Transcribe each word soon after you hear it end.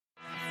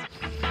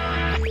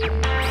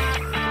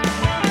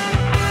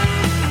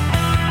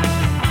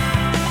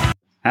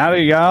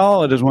Howdy,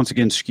 y'all. It is once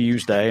again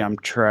Skews Day. I'm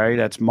Trey.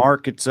 That's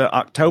Mark. It's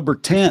October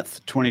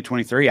 10th,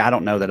 2023. I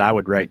don't know that I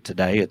would rate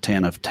today a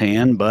 10 of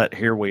 10, but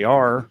here we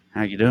are.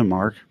 How you doing,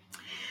 Mark?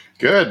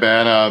 Good,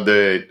 man. I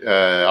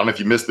don't know if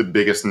you missed the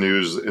biggest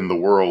news in the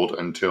world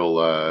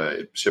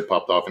until shit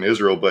popped off in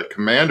Israel, but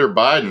Commander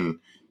Biden,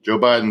 Joe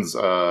Biden's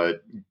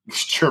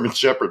German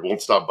Shepherd,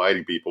 won't stop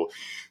biting people.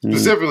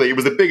 Specifically, it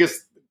was the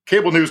biggest.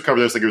 Cable news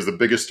covered this like it was the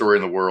biggest story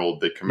in the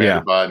world that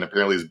Commander Biden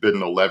apparently has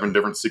bidden 11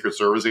 different Secret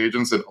Service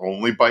agents and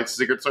only bites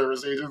Secret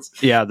Service agents.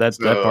 Yeah, that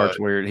part's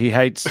weird. He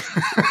hates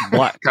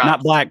black,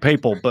 not black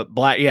people, but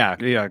black.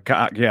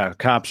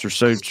 Cops or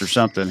suits or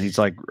something. He's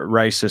like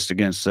racist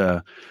against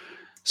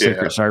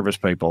Secret Service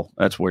people.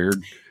 That's weird.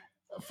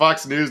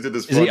 Fox News did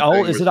this. Is he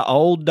old? Is it an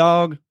old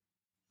dog?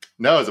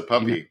 No, it's a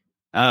puppy.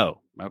 Oh,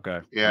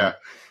 okay. Yeah.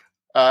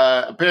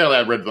 Apparently,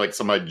 I read like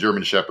some like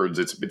German Shepherds.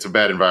 It's a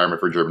bad environment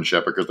for German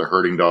Shepherd because they're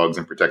hurting dogs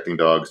and protecting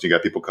dogs. You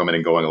got people coming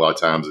and going a lot of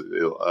times.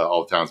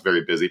 All the time, it's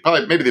very busy.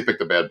 Probably maybe they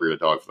picked a bad breed of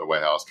dog for the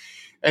White House.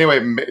 Anyway,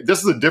 this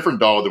is a different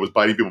dog that was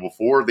biting people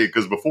before.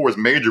 Because before was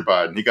Major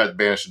Biden. He got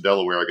banished to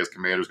Delaware. I guess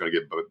Commander's going to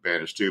get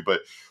banished too.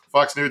 But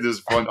Fox News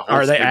is fun.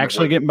 Are they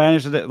actually getting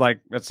banished? Like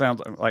that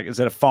sounds like, is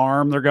it a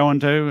farm they're going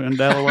to in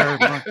Delaware?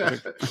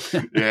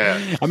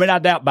 Yeah. I mean, I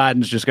doubt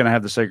Biden's just going to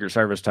have the Secret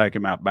Service take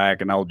him out back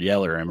and old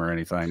yeller him or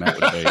anything. That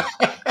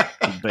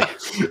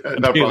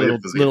would be a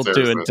little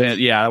too intense.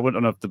 Yeah, I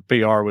wouldn't know if the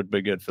PR would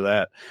be good for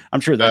that.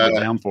 I'm sure they'd be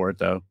down for it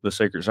though, the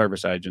Secret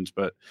Service agents.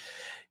 But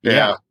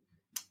yeah.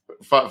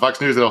 Fox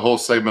News did a whole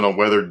segment on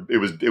whether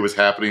it was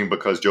happening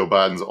because Joe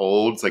Biden's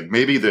old. It's like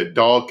maybe the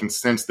dog can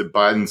sense that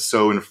Biden's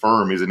so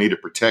infirm he's in need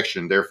of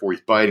protection, therefore he's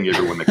biting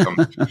everyone that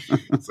comes.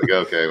 It's like,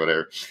 okay,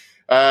 whatever.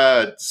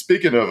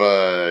 Speaking of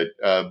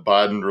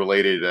Biden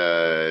related,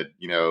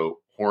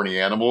 horny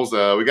animals,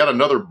 we got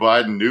another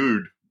Biden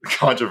nude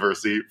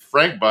controversy.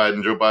 Frank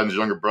Biden, Joe Biden's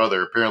younger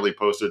brother, apparently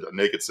posted a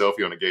naked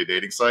selfie on a gay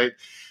dating site.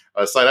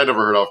 A site I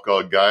never heard of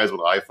called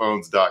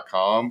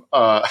guyswithiphones.com.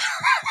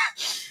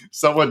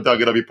 Someone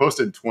dug it up. He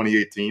posted in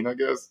 2018, I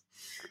guess.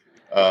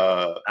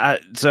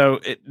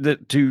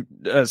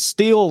 To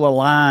steal a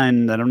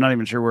line that I'm not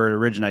even sure where it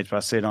originates, but I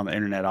see it on the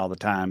internet all the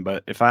time.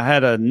 But if I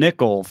had a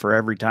nickel for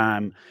every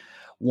time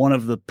one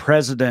of the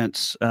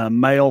president's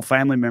male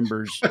family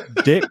members'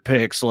 dick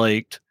pics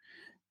leaked,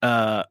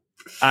 I'd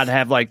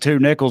have like 2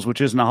 nickels,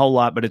 which isn't a whole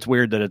lot, but it's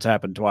weird that it's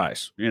happened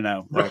twice.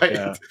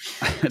 Right?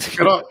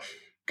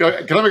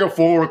 Can I make a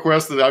full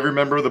request that I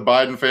remember the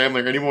Biden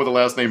family or anyone with the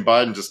last name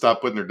Biden just stop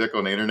putting their dick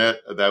on the internet?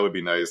 That would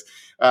be nice.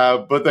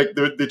 But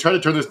they try to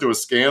turn this into a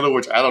scandal,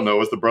 which I don't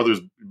know. It's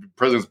the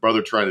president's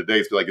brother trying to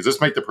date. Be like, does this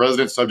make the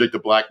president subject to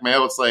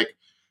blackmail? It's like,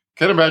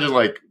 can't imagine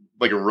like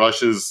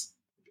Russia's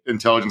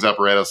intelligence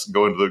apparatus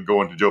going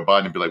to Joe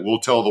Biden and be like,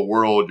 we'll tell the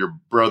world your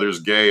brother's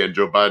gay, and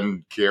Joe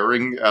Biden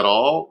caring at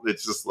all.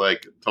 It's just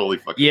like totally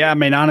fucking. Yeah, I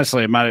mean,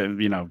 honestly, it might,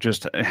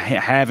 just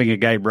having a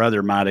gay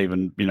brother might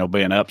even,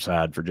 be an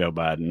upside for Joe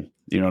Biden.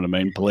 You know what I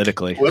mean?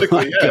 Politically,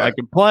 like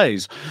it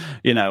plays,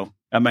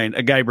 I mean,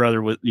 a gay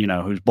brother with,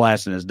 who's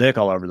blasting his dick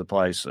all over the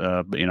place,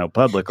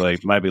 publicly,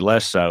 maybe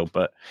less so,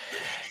 but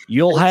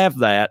you'll have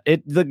that.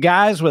 The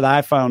guys with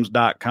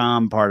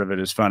iPhones.com part of it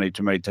is funny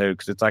to me too,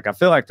 because it's like I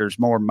feel like there's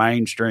more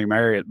mainstream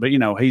area, but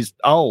he's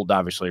old,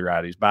 obviously,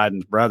 right? He's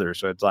Biden's brother,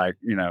 so it's like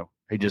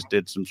he just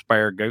did some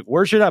spare Google.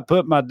 Where should I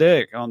put my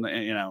dick on the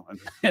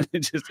and it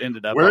just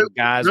ended up on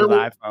guys with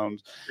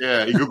iPhones.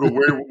 Yeah, he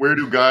Googled where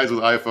do guys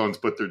with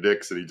iPhones put their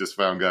dicks, and he just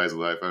found guys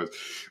with iPhones.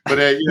 But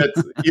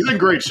he's in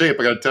great shape.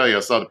 I got to tell you, I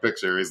saw the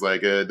picture. He's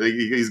like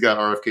he's got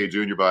RFK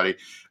Jr. body.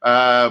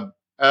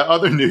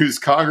 Other news,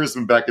 Congress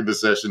went back into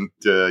session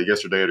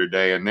yesterday or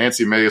today, and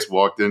Nancy Mace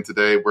walked in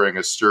today wearing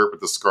a shirt with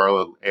the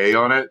scarlet A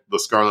on it, the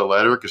scarlet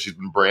letter, because she's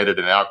been branded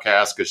an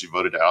outcast because she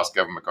voted to oust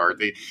Kevin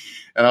McCarthy.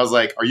 And I was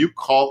like, are you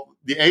called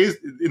the A's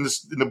in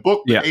the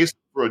book? The A's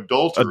for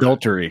adultery.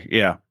 Adultery,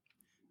 yeah.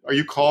 Are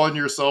you calling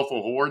yourself a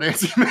whore,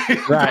 Nancy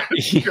Mace? Right.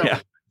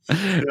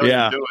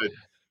 Yeah.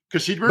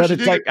 Because she but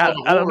it's like, I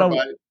don't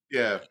know.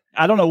 Yeah.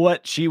 I don't know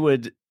what she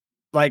would.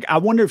 Like, I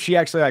wonder if she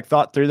actually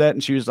thought through that,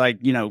 and she was like,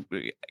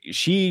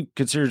 she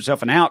considers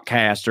herself an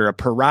outcast or a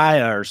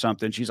pariah or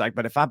something. She's like,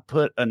 but if I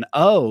put an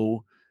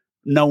O,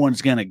 no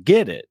one's going to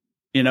get it.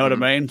 You know what I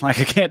mean? Like,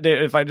 I can't do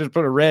if I just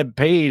put a red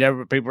P,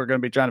 people are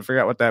going to be trying to figure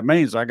out what that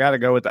means. So I got to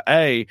go with the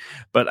A,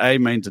 but A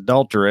means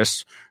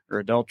adulterous or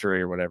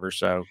adultery or whatever.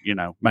 So,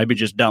 maybe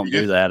just don't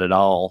do that at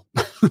all.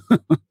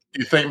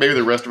 You think maybe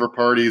the rest of her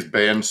party has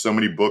banned so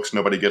many books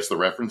nobody gets the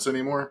reference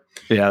anymore?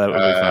 Yeah, that would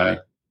be funny.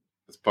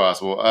 It's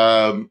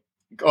possible.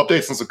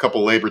 Updates on a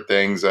couple labor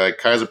things.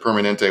 Kaiser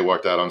Permanente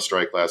walked out on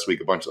strike last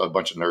week. A bunch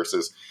of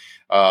nurses,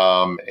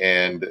 and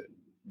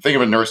the thing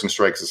about nursing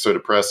strikes is so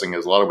depressing.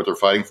 Is a lot of what they're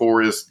fighting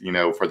for is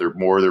for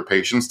more of their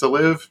patients to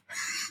live,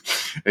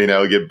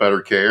 get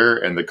better care,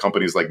 and the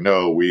company's like,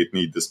 no, we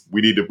need this.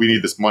 We need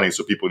this money,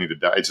 so people need to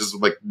die. It's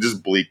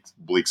just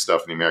bleak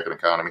stuff in the American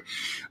economy.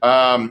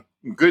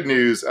 Good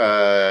news,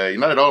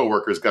 United Auto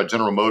Workers got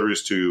General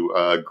Motors to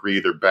agree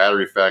their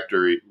battery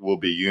factory will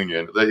be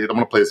union. I'm going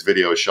to play this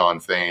video of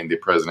Sean Fain, the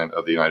president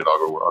of the United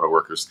Auto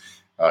Workers.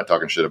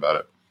 talking shit about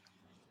it.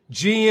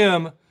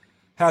 GM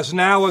has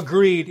now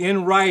agreed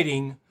in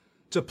writing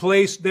to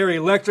place their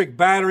electric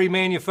battery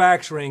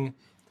manufacturing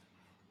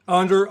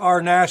under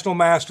our National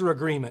Master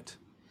Agreement.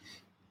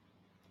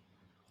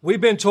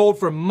 We've been told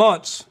for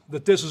months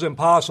that this is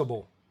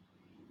impossible.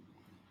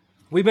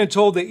 We've been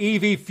told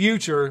the EV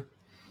future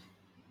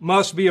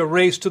must be a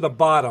race to the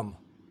bottom.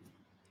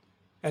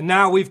 And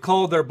now we've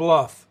called their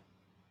bluff.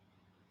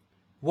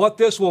 What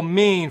this will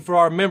mean for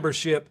our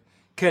membership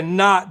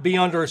cannot be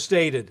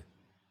understated.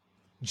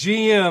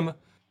 GM.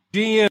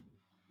 You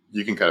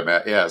can cut it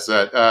back. Yeah.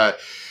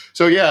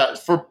 So yeah,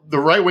 for the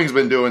right wing's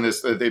been doing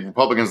this. The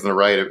Republicans and the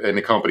right and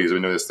the companies have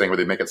been doing this thing where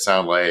they make it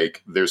sound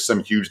like there's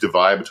some huge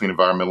divide between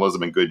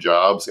environmentalism and good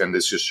jobs, and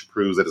this just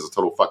proves that it's a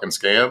total fucking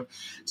scam.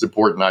 It's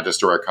important not just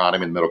to our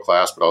economy and middle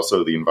class, but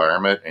also the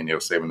environment and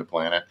saving the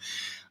planet.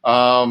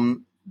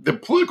 The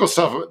political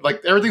stuff,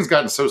 like everything's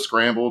gotten so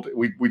scrambled.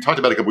 We talked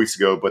about it a couple weeks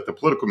ago, but the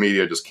political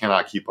media just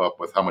cannot keep up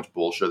with how much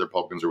bullshit the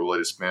Republicans are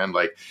willing to spend.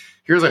 Like,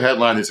 here's a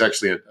headline that's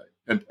actually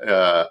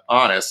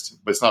honest,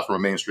 but it's not from a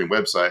mainstream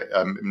website,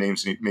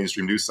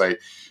 mainstream news site.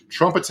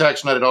 Trump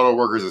attacks United Auto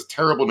Workers as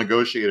terrible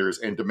negotiators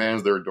and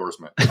demands their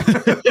endorsement.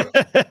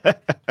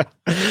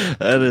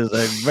 That is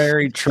a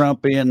very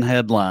Trumpian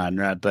headline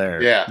right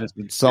there. Yeah. Just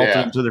insulting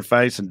them to their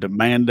face and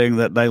demanding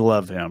that they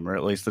love him, or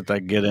at least that they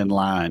get in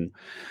line.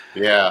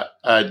 Yeah.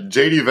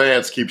 J.D.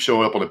 Vance keeps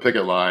showing up on the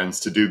picket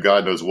lines to do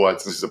God knows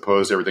what, since he's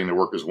opposed to everything the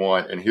workers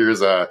want. And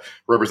here's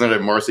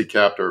Representative Marcy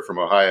Kaptur from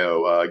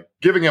Ohio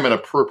giving him an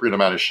appropriate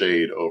amount of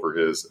shade over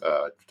his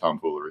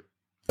tomfoolery.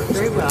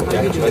 Very well. How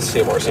are you doing? Nice to see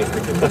you, Marcy.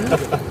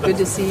 Good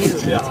to see you.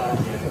 Yeah.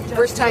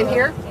 First time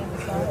here?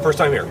 First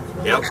time here.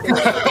 Yep.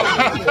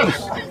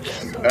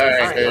 All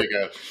right, there you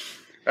go.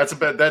 That's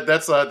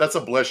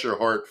a bless your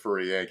heart for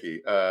a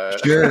Yankee.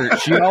 Sure.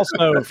 She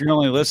also, if you're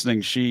only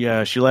listening, she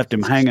left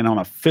him hanging on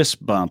a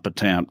fist bump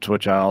attempt,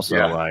 which I also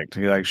liked.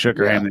 He shook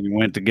her hand and he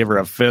went to give her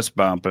a fist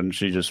bump, and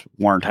she just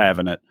weren't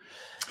having it.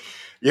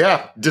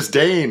 Yeah,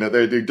 disdain.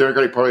 The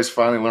Democratic Party's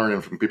finally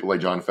learning from people like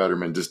John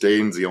Fetterman.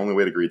 Disdain's the only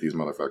way to greet these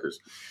motherfuckers.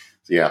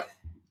 So, yeah.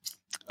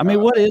 I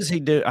mean, what is he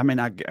do? I mean,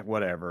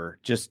 whatever,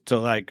 just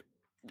to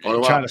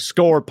try to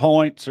score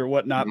points or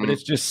whatnot, but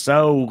it's just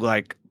so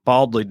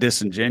baldly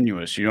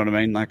disingenuous. You know what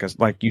I mean?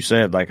 Like you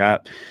said,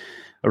 a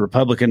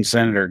Republican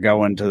senator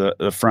going to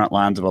the front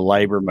lines of a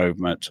labor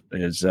movement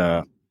is, it's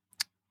a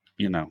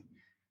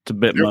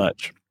bit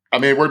much. I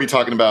mean, we're going to be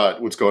talking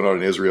about what's going on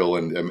in Israel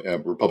and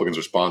Republicans'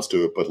 response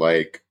to it, but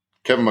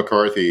Kevin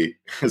McCarthy,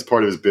 as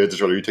part of his bid to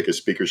try to retake his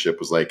speakership,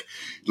 was laid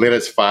out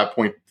his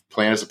 5-point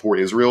plan to support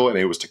Israel, and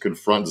it was to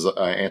confront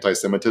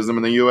anti-Semitism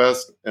in the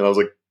U.S. And I was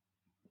like,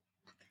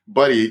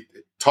 buddy,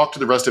 talk to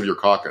the rest of your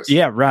caucus.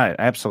 Yeah, right.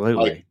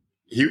 Absolutely.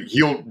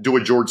 He'll do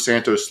a George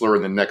Santos slur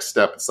in the next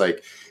step. It's this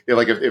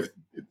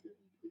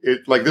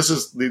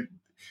is in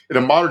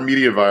a modern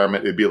media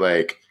environment, it'd be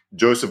like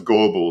Joseph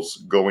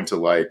Goebbels going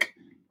to a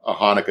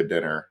Hanukkah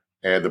dinner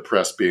and the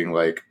press being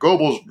like,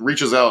 Goebbels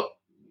reaches out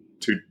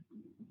to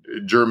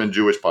German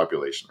Jewish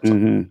population or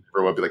something. Mm-hmm.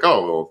 Everyone would be like,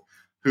 oh, well,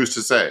 who's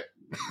to say?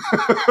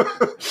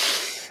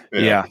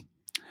 Yeah.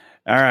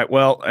 All right.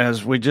 Well,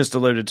 as we just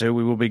alluded to,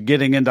 we will be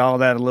getting into all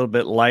that a little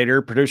bit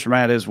later. Producer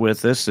Matt is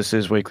with us. This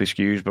is Weekly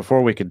Skews.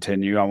 Before we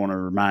continue, I want to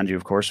remind you,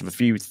 of course, of a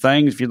few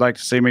things. If you'd like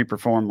to see me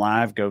perform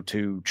live, go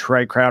to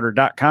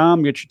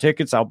TreyCrowder.com. Get your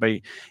tickets. I'll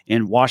be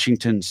in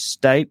Washington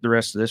State the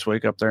rest of this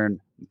week up there in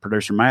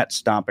Producer Matt's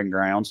stomping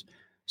grounds.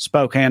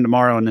 Spokane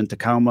tomorrow, and then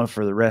Tacoma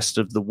for the rest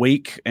of the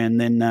week.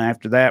 And then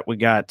after that, we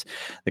got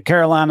the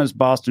Carolinas,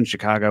 Boston,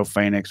 Chicago,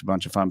 Phoenix, a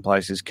bunch of fun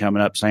places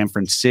coming up, San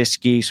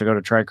Francisco. So go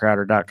to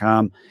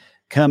TreyCrowder.com.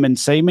 Come and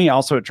see me.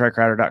 Also at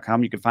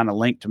TreyCrowder.com, you can find a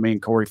link to me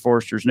and Corey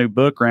Forster's new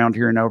book, Round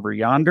Here and Over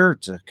Yonder.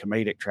 It's a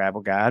comedic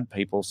travel guide.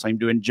 People seem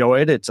to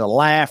enjoy it. It's a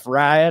laugh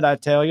riot, I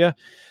tell you.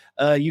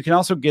 You can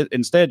also you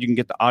can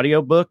get the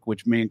audio book,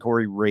 which me and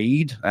Corey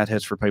read. That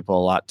hits for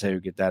people a lot too.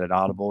 Get that at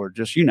Audible, or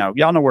just,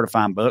 y'all know where to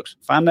find books.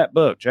 Find that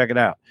book. Check it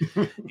out.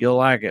 You'll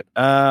like it.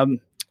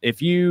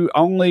 If you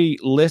only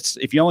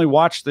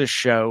watch this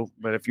show,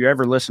 but if you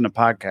ever listen to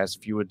podcasts,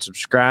 if you would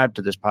subscribe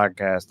to this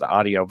podcast, the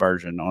audio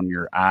version on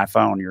your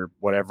iPhone, your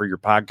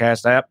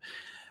podcast app,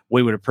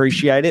 we would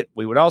appreciate it.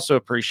 We would also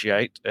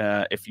appreciate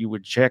if you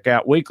would check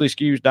out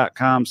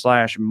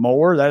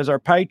weeklyskews.com/more. That is our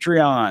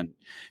Patreon.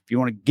 If you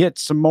want to get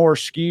some more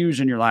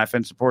skews in your life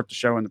and support the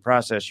show in the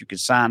process, you can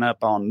sign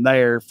up on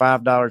there.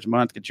 $5 a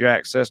month, get you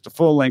access to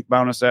full-length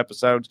bonus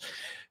episodes.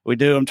 We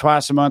do them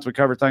twice a month. We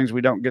cover things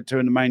we don't get to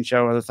in the main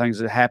show, other things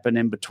that happen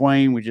in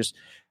between. We just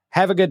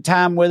have a good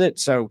time with it,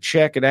 so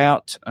check it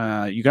out.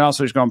 You can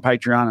also just go on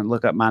Patreon and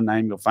look up my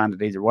name. You'll find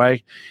it either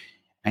way.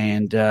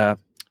 And,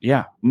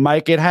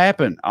 make it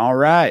happen. All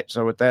right.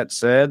 So with that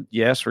said,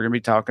 yes, we're going to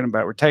be talking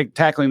about,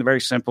 tackling the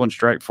very simple and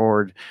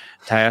straightforward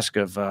task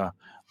of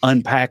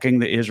unpacking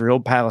the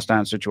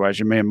Israel-Palestine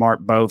situation. Me and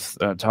Mark both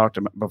talked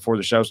before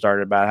the show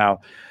started about how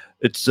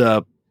it's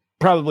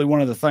probably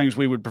one of the things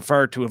we would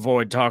prefer to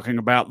avoid talking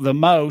about the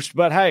most.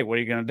 But hey, what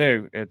are you going to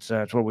do? It's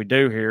what we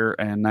do here,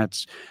 and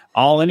that's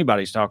all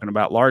anybody's talking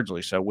about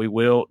largely. So we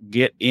will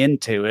get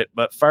into it.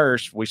 But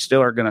first, we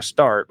still are going to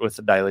start with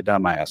the Daily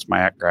Dumbass.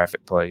 Matt,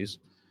 graphic, please.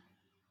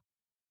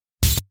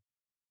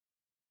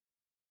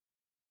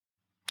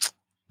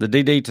 The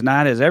DD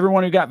tonight is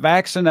everyone who got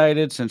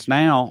vaccinated, since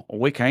now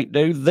we can't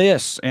do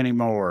this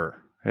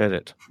anymore. Hit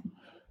it.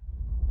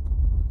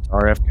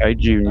 RFK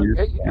Jr.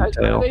 Can't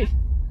tell.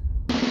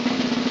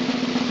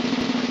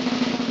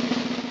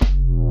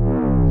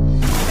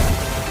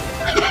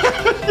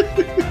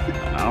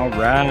 All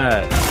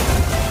right.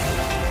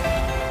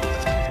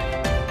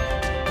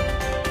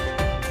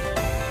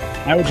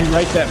 How would you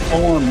rate that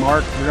form,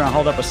 Mark? You're going to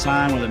hold up a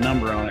sign with a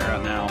number on it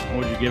right now.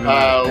 What would you give it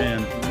out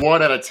of 10?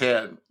 1 out of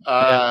 10.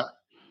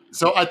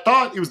 So I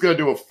thought he was going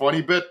to do a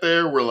funny bit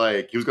there where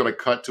like he was going to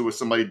cut to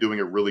somebody doing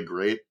a really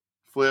great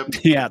flip.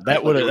 Yeah,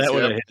 that would have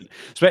hit.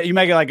 So you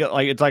make it like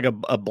it's like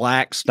a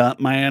black stunt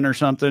man or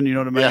something. You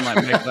know what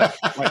I mean? Yeah.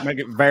 Like make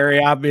it very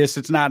obvious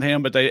it's not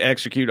him, but they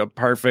execute a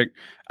perfect,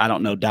 I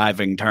don't know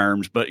diving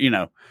terms, but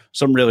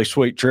some really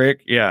sweet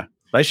trick. Yeah,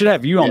 they should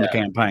have you on the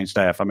campaign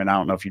staff. I mean, I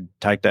don't know if you'd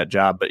take that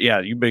job, but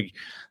yeah,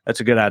 that's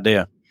a good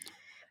idea.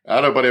 I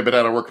don't know, buddy. I've been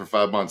out of work for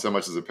 5 months. How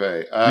much does it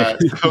pay?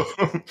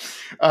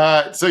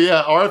 So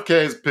yeah, RFK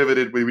has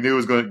pivoted. We knew he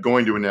was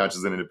going to announce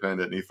as an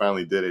independent, and he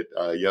finally did it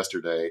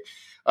yesterday.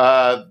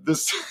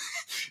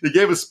 He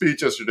gave a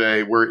speech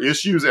yesterday where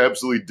issues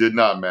absolutely did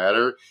not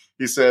matter.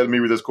 He said, let me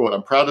read this quote.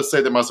 I'm proud to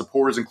say that my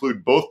supporters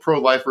include both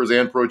pro-lifers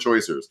and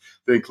pro-choicers.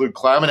 They include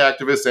climate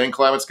activists and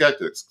climate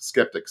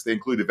skeptics. They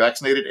include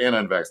vaccinated and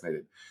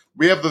unvaccinated.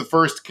 We have the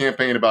first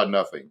campaign about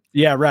nothing.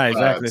 Yeah, right.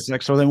 Exactly. It's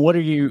like, so then what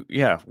are you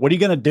going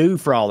to do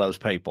for all those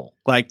people?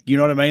 Like, you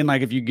know what I mean?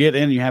 Like if you get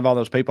in and you have all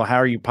those people, how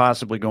are you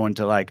possibly going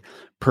to like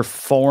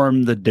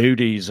perform the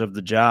duties of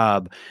the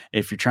job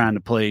if you're trying to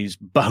please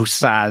both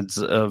sides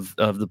of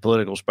the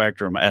political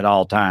spectrum at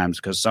all times?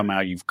 Because somehow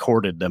you've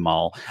courted them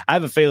all. I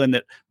have a feeling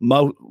that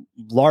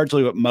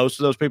largely what most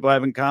of those people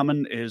have in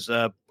common is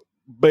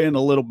being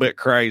a little bit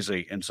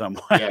crazy in some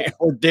way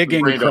or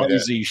digging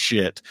crazy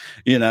shit,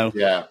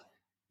 Yeah.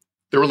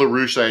 There were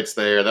LaRoucheites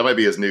there. That might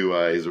be his new,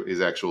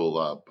 his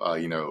actual,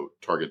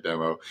 target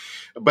demo.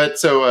 But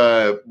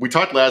so we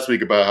talked last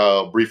week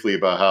briefly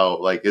about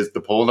how like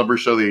the poll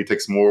numbers show that he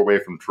takes more away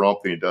from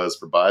Trump than he does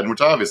for Biden,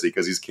 which obviously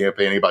because he's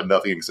campaigning about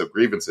nothing except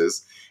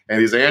grievances, and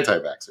he's an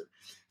anti-vaxxer.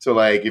 So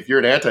like if you're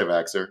an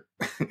anti-vaxxer,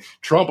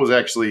 Trump was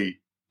actually,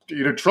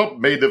 Trump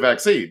made the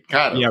vaccine,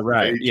 kind of. Yeah,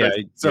 right.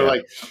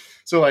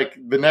 So like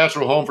the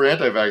natural home for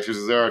anti-vaxxers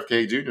is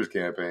RFK Jr.'s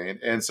campaign.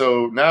 And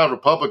so now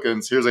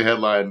Republicans, here's a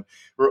headline,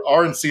 we're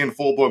RNC in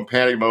full-blown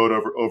panic mode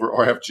over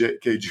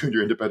RFK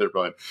Jr. independent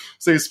run.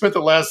 So he spent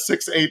the last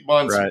 6-8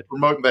 months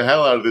promoting the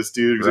hell out of this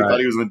dude because he thought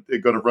he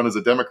was going to run as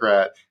a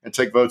Democrat and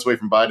take votes away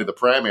from Biden in the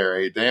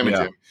primary, damage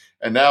him.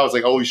 And now it's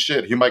like, holy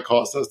shit, he might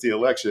cost us the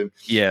election.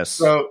 Yes.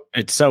 So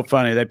it's so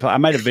funny. I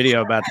made a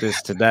video about this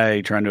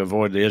today trying to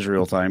avoid the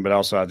Israel thing, but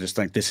also I just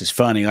think this is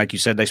funny. Like you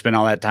said, they spent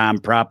all that time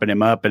propping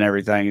him up and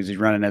everything as he's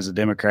running as a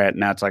Democrat. And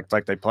now it's like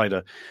they played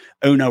a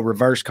Uno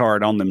reverse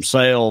card on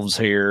themselves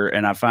here.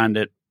 And I find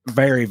it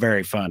very,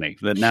 very funny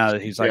that now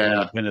that he's like an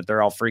independent,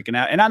 they're all freaking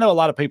out. And I know a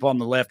lot of people on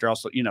the left are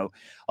also,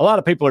 a lot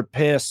of people are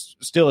pissed,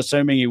 still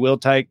assuming he will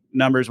take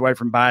numbers away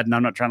from Biden.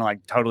 I'm not trying to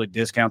like totally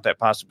discount that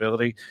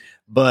possibility,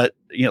 but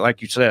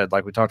like you said,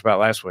 like we talked about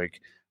last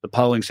week, the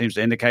polling seems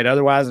to indicate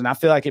otherwise. And I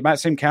feel like it might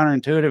seem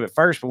counterintuitive at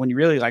first, but when you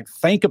really like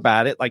think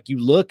about it, like you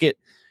look at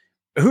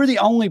who are the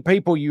only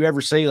people you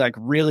ever see like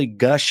really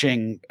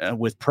gushing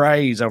with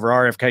praise over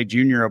RFK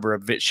Jr. over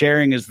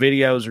sharing his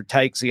videos or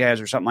takes he has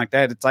or something like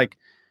that. It's like,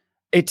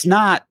 it's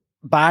not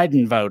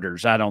Biden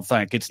voters, I don't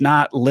think. It's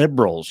not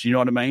liberals. You know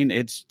what I mean?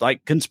 It's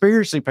like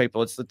conspiracy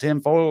people. It's the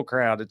tinfoil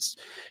crowd. It's,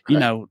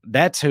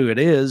 that's who it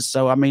is.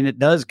 So, I mean, it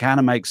does kind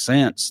of make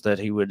sense that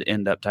he would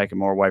end up taking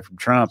more away from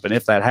Trump. And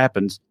if that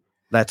happens,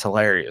 that's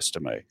hilarious to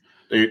me.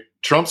 Dude,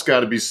 Trump's got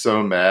to be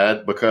so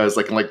mad because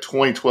like in like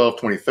 2012,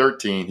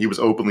 2013, he was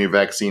openly a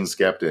vaccine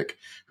skeptic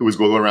who was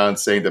going around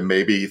saying that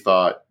maybe he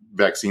thought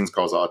vaccines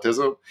cause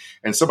autism.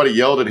 And somebody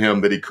yelled at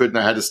him that he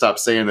had to stop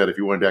saying that if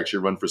he wanted to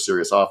actually run for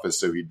serious office.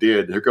 So he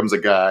did. Here comes a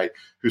guy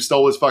who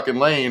stole his fucking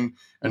lane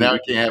and now he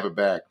can't have it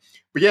back.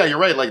 But yeah, you're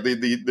right. Like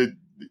the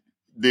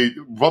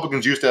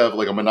Republicans used to have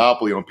like a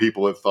monopoly on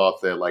people that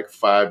thought that like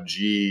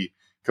 5G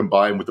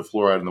combined with the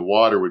fluoride in the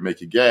water would make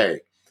you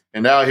gay.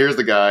 And now here's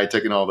the guy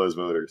taking all those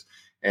voters.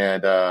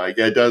 And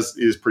it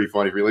is pretty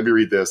funny. Let me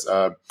read this.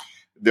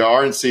 The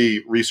RNC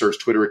Research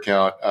Twitter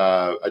account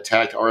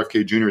attacked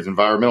RFK Jr.'s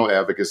environmental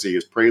advocacy,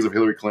 his praise of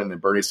Hillary Clinton and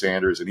Bernie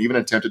Sanders, and even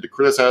attempted to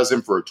criticize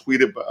him for a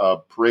tweet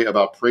about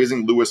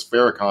praising Louis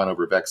Farrakhan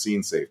over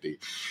vaccine safety.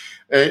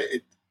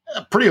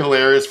 Pretty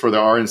hilarious for the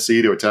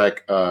RNC to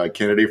attack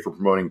Kennedy for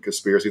promoting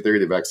conspiracy theory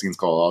that vaccines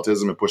cause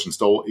autism and pushing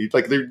stolen.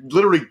 Like they're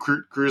literally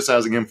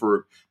criticizing him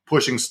for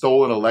pushing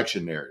stolen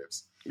election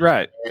narratives.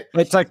 Right.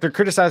 It's like they're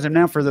criticizing him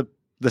now for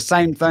the the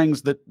same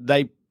things that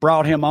they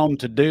brought him on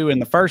to do in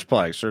the first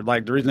place, or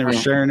like the reason they were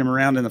sharing him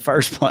around in the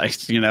first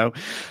place,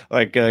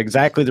 like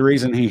exactly the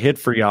reason he hit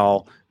for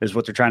y'all is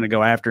what they're trying to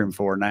go after him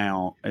for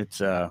now.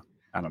 It's I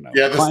don't know,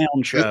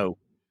 clown show.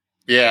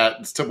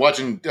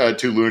 Watching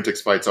two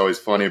lunatics fight's always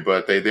funny,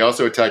 but they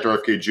also attacked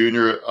RFK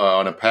Jr.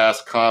 On a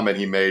past comment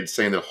he made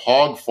saying that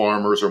hog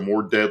farmers are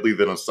more deadly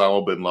than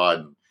Osama bin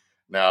Laden.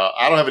 Now,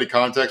 I don't have any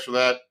context for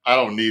that. I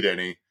don't need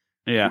any.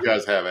 Yeah. You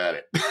guys have at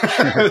it.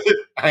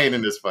 I ain't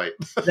in this fight.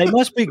 They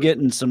must be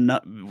getting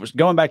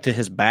going back to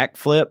his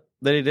backflip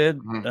that he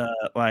did.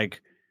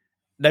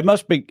 They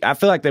must be, I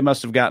feel like they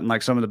must have gotten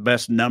like some of the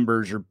best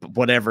numbers or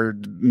whatever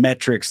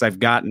metrics they've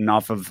gotten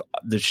off of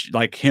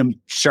like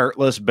him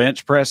shirtless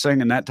bench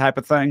pressing and that type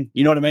of thing.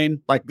 You know what I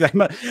mean? Like they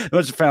must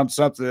have found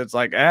something that's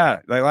like,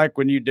 they like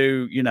when you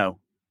do,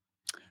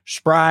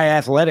 spry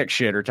athletic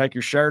shit or take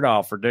your shirt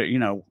off or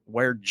do,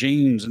 wear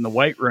jeans in the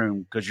weight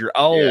room because you're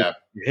old,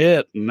 you're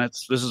hit, and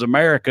this is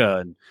America.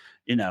 And,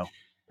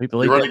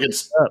 people you're running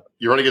against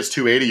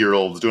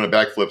 280-year-olds doing a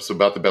backflip is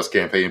about the best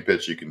campaign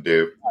pitch you can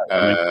do.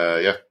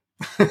 Yeah.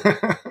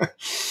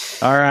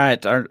 All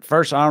right. Our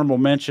first honorable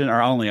mention,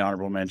 our only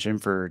honorable mention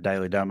for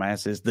Daily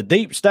Dumbass is the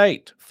deep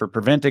state for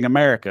preventing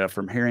America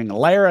from hearing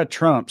Lara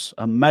Trump's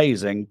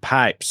amazing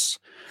pipes.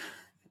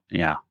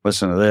 Yeah.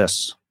 Listen to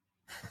this.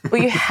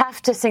 Well, you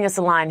have to sing us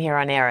a line here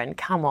on Aaron.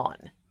 Come on.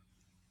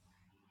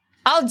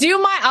 I'll do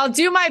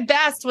my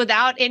best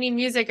without any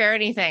music or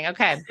anything.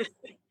 Okay.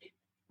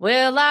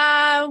 Well,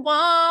 I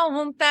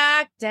won't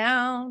back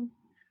down.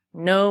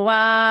 No,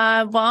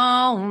 I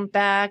won't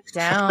back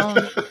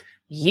down.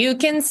 You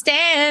can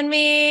stand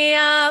me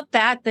up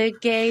at the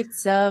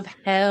gates of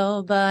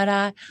hell, but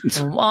I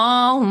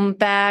won't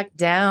back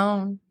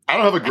down. I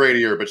don't have a great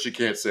ear, but she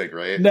can't sing,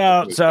 right?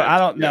 No, so I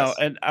don't know.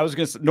 And I was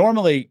going to say,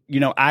 normally,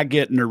 I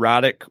get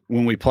neurotic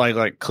when we play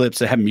like clips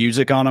that have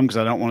music on them because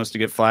I don't want us to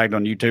get flagged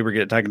on YouTube or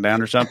get taken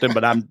down or something,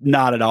 but I'm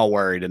not at all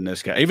worried in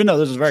this case. Even though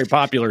this is a very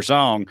popular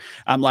song,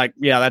 I'm like,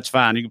 yeah, that's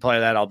fine. You can play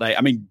that all day.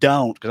 I mean,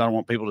 don't, because I don't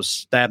want people to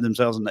stab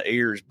themselves in the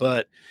ears,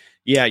 but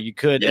yeah, you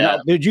could. Yeah.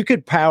 Dude, you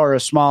could power a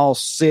small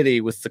city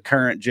with the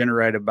current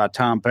generated by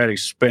Tom Petty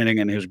spinning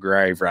in his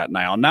grave right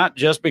now. Not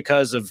just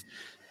because of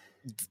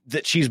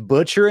that she's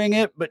butchering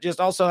it, but just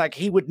also like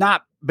he would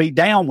not be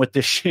down with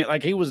this shit.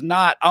 Like he was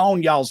not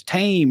on y'all's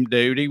team,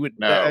 dude. He would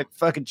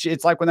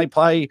it's like when they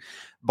play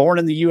Born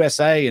in the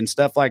USA and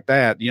stuff like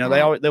that.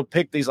 They'll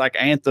pick these like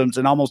anthems,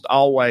 and almost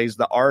always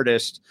the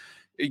artist,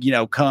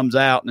 comes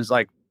out and is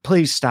like,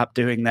 please stop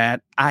doing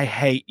that. I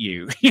hate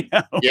you.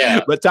 Yeah.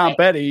 But Tom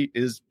Petty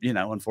is,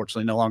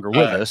 unfortunately no longer with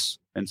us.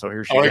 And so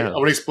here she goes. I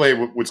want to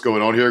explain what's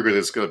going on here because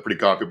it's pretty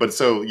concrete. But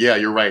so, yeah,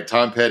 you're right.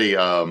 Tom Petty, he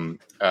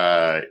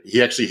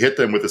actually hit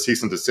them with a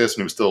cease and desist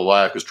when he was still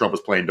alive because Trump was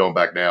playing "Don't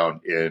Back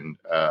Down" in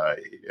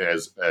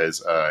as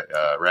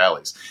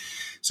rallies.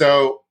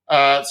 So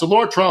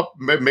Laura Trump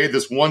made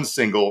this one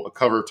single, a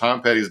cover of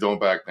Tom Petty's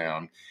 "Don't Back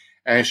Down,"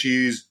 and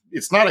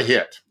it's not a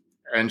hit,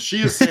 and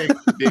she is saying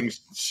being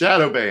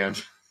shadow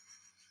banned.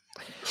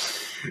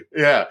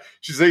 Yeah,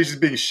 she's saying she's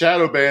being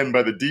shadow banned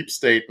by the deep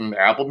state and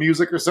Apple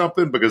Music or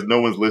something because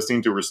no one's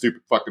listening to her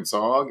stupid fucking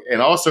song.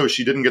 And also,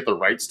 she didn't get the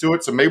rights to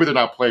it, so maybe they're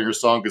not playing her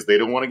song because they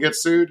don't want to get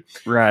sued.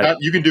 Right?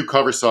 You can do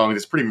cover songs;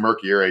 it's pretty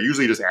murky area.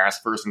 Usually, you just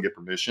ask first and get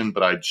permission,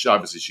 but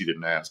obviously she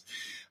didn't ask.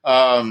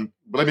 But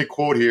let me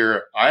quote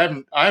here: I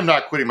am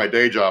not quitting my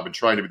day job and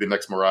trying to be the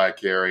next Mariah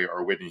Carey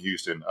or Whitney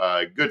Houston.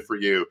 Good for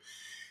you.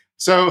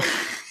 So.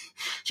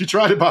 She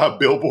tried to buy a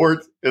billboard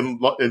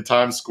in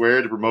Times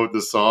Square to promote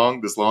this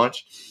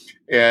launch.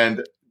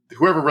 And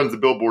whoever runs the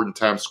billboard in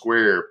Times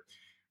Square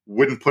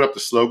wouldn't put up the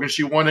slogan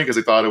she wanted because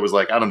they thought it was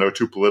like, I don't know,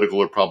 too political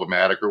or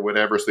problematic or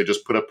whatever. So they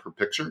just put up her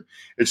picture.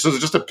 It's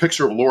just a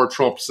picture of Laura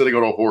Trump sitting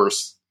on a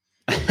horse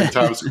in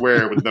Times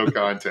Square with no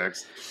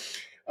context.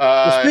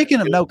 Well, speaking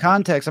of no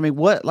context, I mean,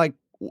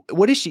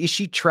 what is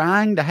she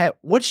trying to have?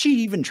 What's she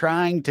even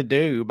trying to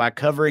do by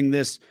covering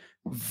this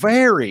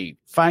very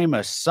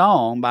famous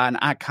song by an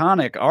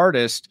iconic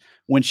artist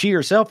when she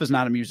herself is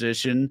not a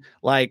musician?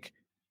 Like,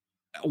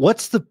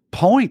 what's the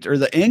point or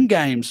the end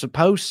game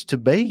supposed to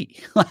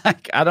be?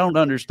 Like, I don't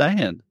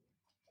understand.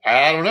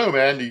 I don't know,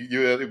 man.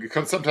 You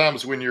come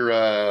sometimes when you're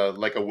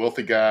like a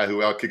wealthy guy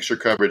who outkicks your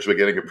coverage by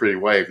getting a pretty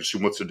wife and she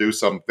wants to do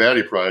some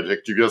vanity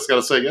project. You just got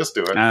to say yes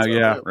to it. Oh,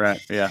 yeah, right,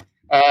 yeah.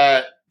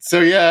 So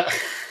yeah.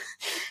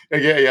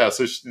 Yeah.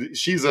 So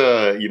she's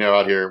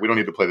out here. We don't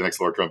need to play the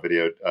next Laura Trump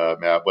video,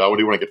 Matt. But I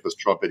do want to get to this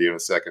Trump video in a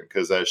second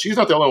because she's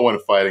not the only one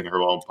fighting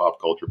her own pop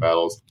culture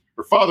battles.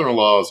 Her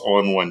father-in-law is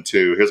on one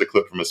too. Here's a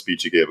clip from a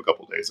speech he gave a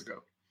couple days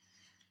ago.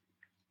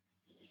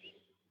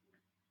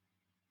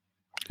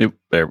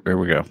 There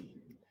we go.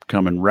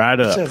 Coming right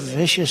up. It's a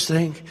vicious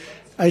thing.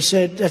 I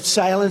said, that's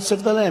Silence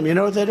of the Lamb. You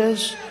know what that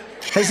is?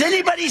 Has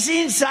anybody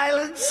seen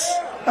Silence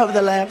of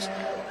the Lambs?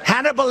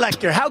 Hannibal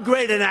Lecter. How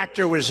great an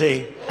actor was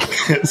he?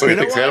 So he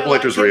thinks Hannibal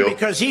Lecter's real.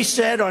 Because he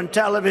said on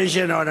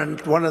television on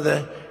one of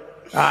the,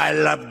 I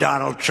love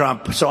Donald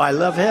Trump, so I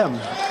love him.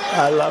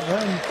 I love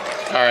him.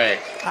 All right.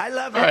 I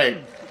love him. All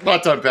right.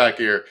 Lots to unpack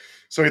here.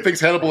 So he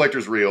thinks Hannibal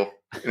Lecter's real.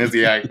 and as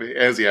the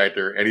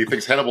actor, and he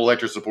thinks Hannibal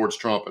Lecter supports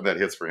Trump, and that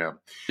hits for him.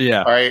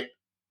 Yeah. All right.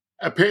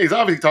 He's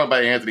obviously talking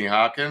about Anthony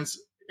Hopkins,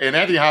 and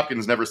Anthony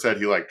Hopkins never said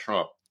he liked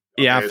Trump.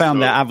 Okay? Yeah, I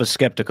found that I was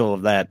skeptical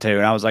of that too,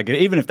 and I was like,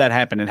 even if that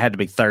happened, it had to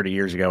be 30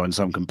 years ago in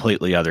some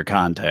completely other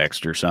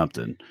context or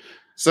something.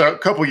 So a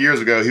couple of years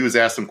ago, he was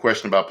asked some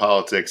question about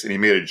politics, and he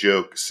made a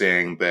joke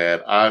saying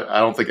that I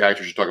don't think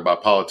actors should talk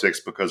about politics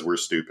because we're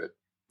stupid.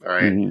 All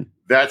right,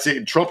 That's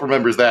it. Trump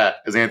remembers that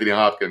as Anthony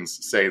Hopkins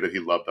saying that he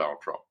loved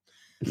Donald Trump.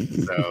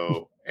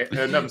 So.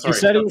 And I'm sorry. He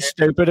said he was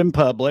stupid in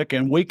public,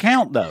 and we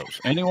count those.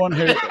 Anyone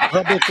who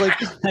publicly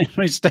claims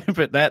me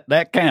stupid,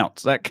 that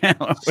counts. That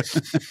counts.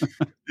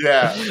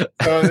 Yeah.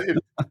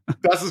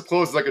 That's as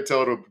close as I could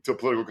tell to a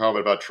political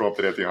comment about Trump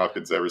that Anthony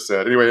Hopkins ever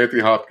said. Anyway,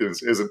 Anthony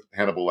Hopkins isn't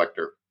Hannibal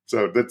Lecter.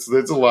 So that's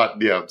a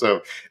lot. Yeah.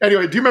 So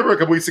anyway, do you remember a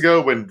couple weeks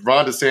ago when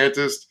Ron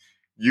DeSantis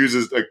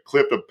uses a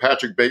clip of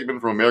Patrick Bateman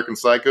from American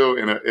Psycho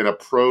in a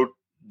pro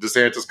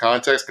DeSantis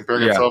context,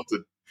 comparing himself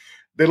to.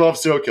 They love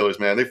serial killers,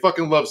 man. They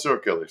fucking love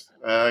serial killers.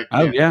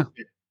 Yeah.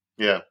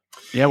 Yeah.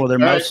 Well, they're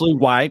mostly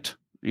white,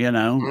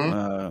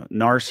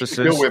 narcissists.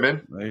 Kill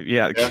women.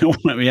 Kill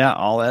women. Yeah,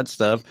 all that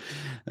stuff.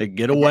 They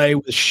get away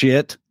with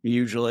shit,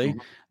 usually.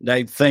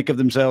 They think of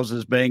themselves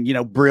as being,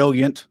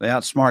 brilliant. They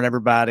outsmart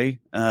everybody.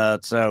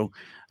 So,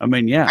 I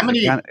mean,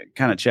 it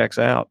kind of checks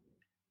out.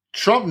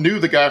 Trump knew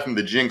the guy from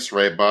the Jinx,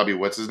 right? Bobby,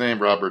 what's his name?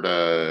 Robert,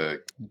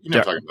 you know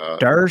what I'm talking about.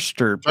 Durst?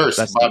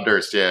 Bob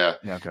Durst, yeah.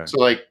 Okay. So,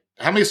 like,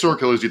 how many serial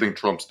killers do you think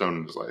Trump's done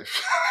in his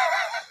life?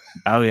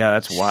 Oh, yeah,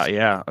 that's why.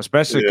 Yeah,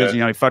 especially because,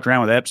 he fucked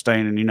around with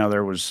Epstein and,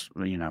 there was,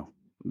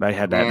 they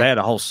had that. They had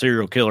a whole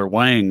serial killer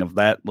wing of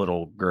that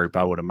little group,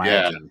 I would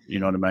imagine. You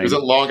know what I mean? There's a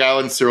Long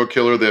Island serial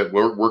killer that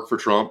worked for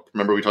Trump.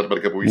 Remember we talked about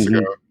a couple weeks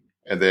ago?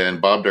 And then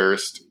Bob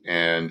Durst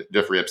and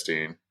Jeffrey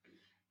Epstein.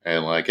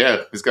 And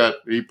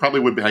he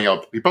probably did hang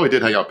out with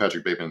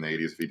Patrick Bateman in the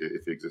 80s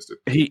if he existed.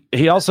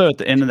 He also at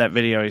the end of that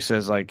video, he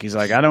says he's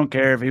like, I don't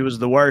care if he was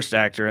the worst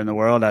actor in the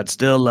world, I'd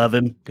still love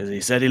him because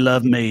he said he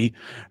loved me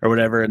or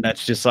whatever. And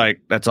that's just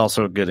that's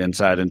also a good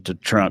insight into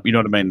Trump. You know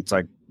what I mean? It's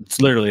it's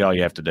literally all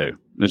you have to do.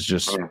 It's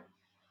just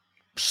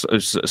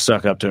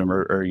suck up to him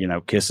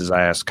or kiss his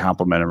ass,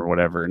 compliment him or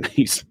whatever. And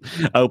he's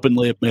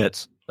openly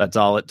admits that's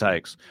all it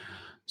takes.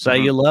 Say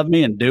you love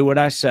me and do what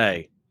I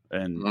say,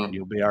 and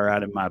you'll be all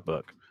right in my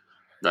book.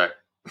 Right.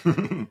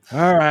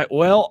 All right.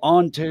 Well,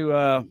 on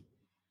to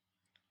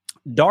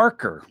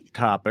darker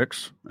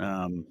topics.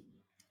 Middle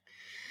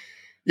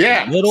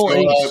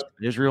East,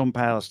 Israel and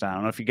Palestine. I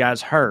don't know if you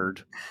guys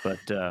heard, but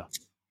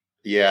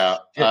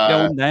it's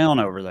going down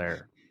over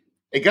there.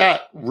 It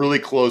got really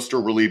close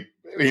to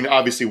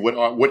obviously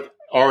what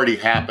already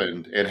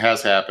happened. It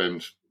has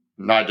happened,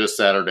 not just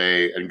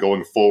Saturday and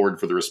going forward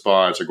for the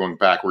response or going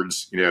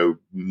backwards,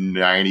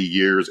 90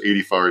 years,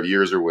 85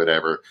 years or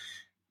whatever.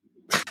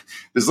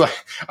 This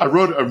I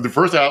wrote the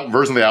first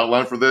version of the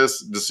outline for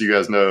this, just so you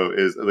guys know,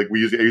 is we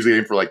usually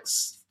aim for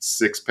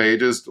 6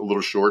 pages, a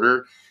little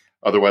shorter.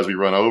 Otherwise, we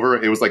run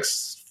over. It was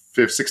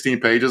 16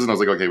 pages, and I was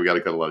like, okay, we got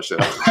to cut a lot of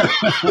shit out.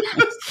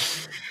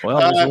 Well,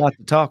 there's a lot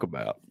to talk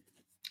about.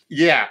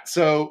 Yeah,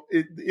 so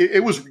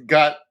it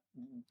got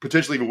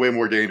potentially even way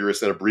more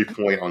dangerous at a brief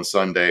point on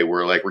Sunday,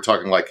 where we're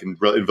talking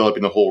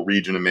enveloping the whole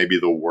region and maybe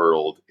the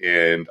world,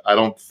 and I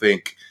don't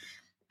think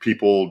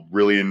people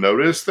really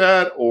notice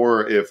that,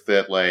 or if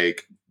that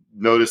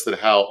notice that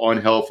how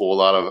unhelpful a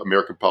lot of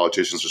American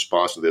politicians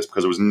respond to this,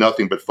 because it was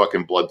nothing but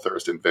fucking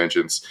bloodthirst and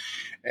vengeance,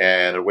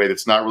 and a way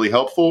that's not really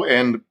helpful.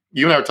 And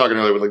you and I were talking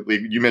earlier,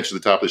 you mentioned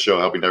at the top of the show,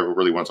 how we never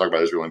really want to talk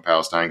about Israel and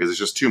Palestine because it's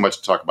just too much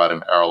to talk about in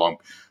an hour-long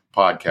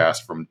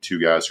podcast from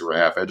two guys who are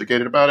half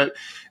educated about it.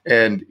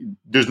 And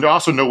there's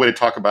also no way to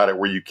talk about it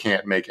where you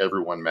can't make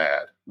everyone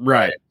mad.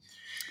 Right.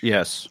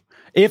 Yes.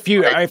 If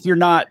you're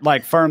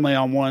not firmly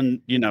on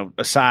one,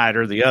 a side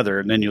or the other,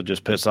 and then you'll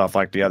just piss off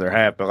the other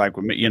half. But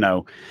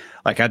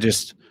I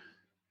just,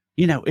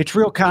 it's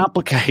real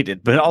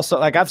complicated. But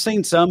also, I've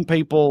seen some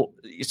people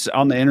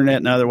on the internet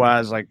and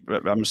otherwise, I'm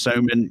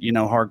assuming,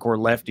 hardcore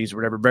lefties or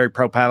whatever, very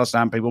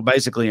pro-Palestine people,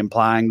 basically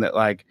implying that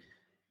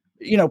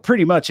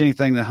pretty much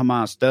anything that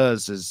Hamas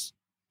does is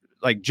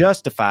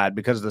justified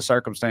because of the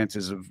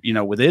circumstances of,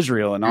 with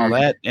Israel and all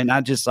that. And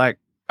I just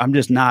I'm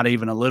just not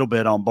even a little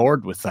bit on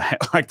board with that.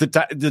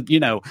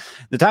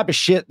 The type of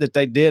shit that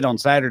they did on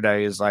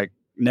Saturday is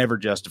never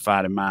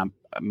justified in my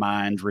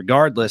mind,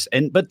 regardless.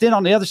 But then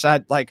on the other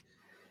side,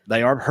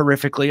 they are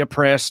horrifically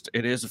oppressed.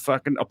 It is a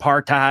fucking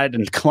apartheid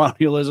and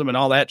colonialism and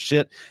all that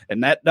shit.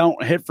 And that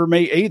don't hit for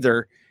me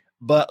either.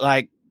 But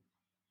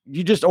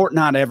you just ought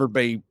not ever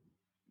be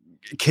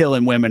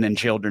killing women and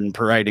children,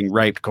 parading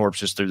raped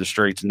corpses through the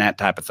streets and that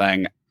type of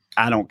thing.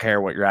 I don't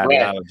care what your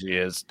ideology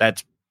is.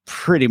 That's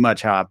pretty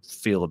much how I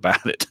feel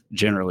about it,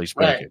 generally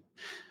speaking.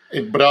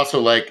 Right. But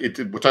also, we're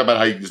talking about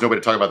how there's no way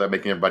to talk about that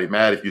making everybody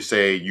mad. If you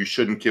say you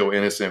shouldn't kill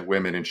innocent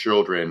women and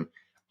children,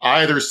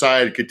 either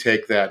side could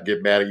take that,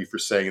 get mad at you for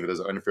saying that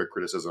as unfair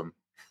criticism.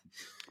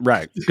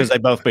 Right, because they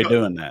both be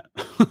doing that.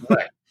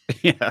 Right.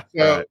 Yeah.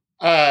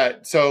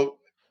 So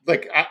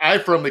I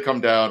firmly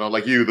come down on,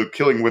 like you, the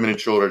killing women and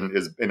children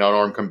is in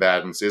unarmed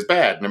combatants is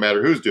bad, no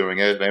matter who's doing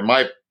it. And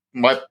my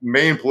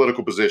main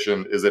political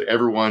position is that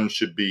everyone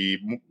should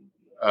be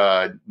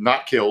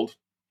not killed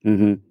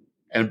and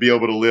be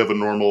able to live a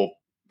normal,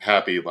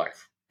 happy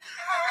life.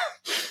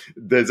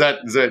 Does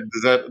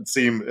that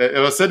seem?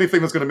 Have I said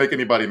anything that's going to make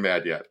anybody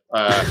mad yet?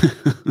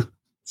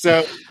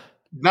 So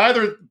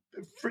neither.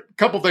 A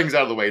couple things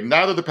out of the way.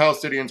 Neither the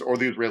Palestinians or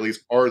the Israelis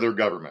are their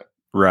government.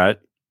 Right.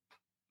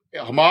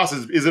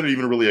 Hamas isn't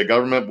even really a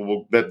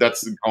government, but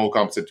that's a whole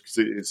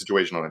complicated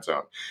situation on its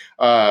own.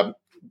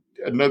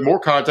 More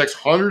context,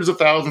 hundreds of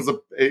thousands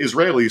of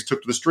Israelis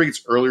took to the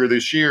streets earlier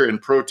this year in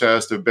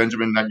protest of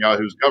Benjamin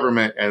Netanyahu's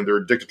government and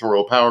their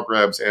dictatorial power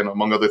grabs, and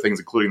among other things,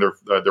 including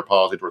their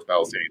policy towards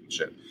Palestinians and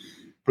shit.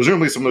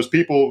 Presumably, some of those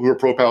people who are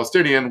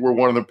pro-Palestinian were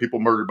one of the people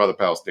murdered by the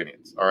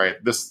Palestinians. All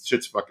right, this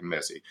shit's fucking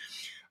messy.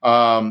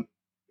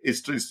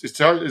 It's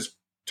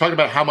talking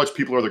about how much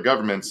people are the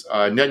governments.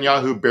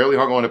 Netanyahu barely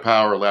hung on to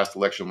power last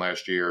election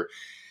last year.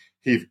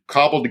 He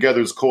cobbled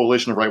together this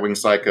coalition of right-wing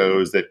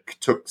psychos that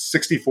took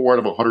 64 out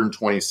of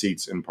 120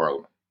 seats in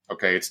parliament.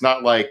 Okay, it's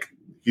not like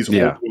he's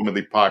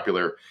ultimately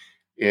popular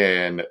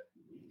in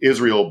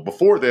Israel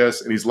before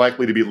this, and he's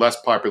likely to be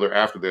less popular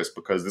after this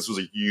because this was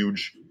a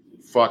huge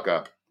fuck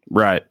up.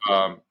 Right.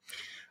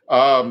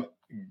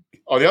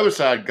 On the other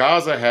side,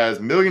 Gaza has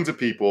millions of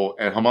people,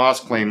 and Hamas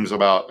claims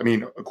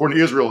according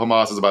to Israel,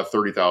 Hamas is about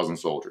 30,000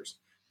 soldiers.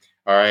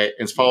 All right.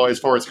 As far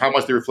as how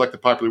much they reflect the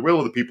popular will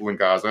of the people in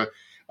Gaza,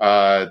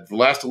 the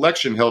last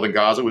election held in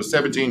Gaza was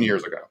 17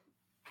 years ago.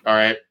 All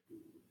right.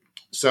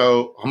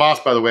 So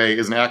Hamas, by the way,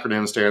 is an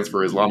acronym that stands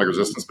for Islamic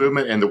Resistance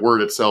Movement, and the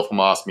word itself,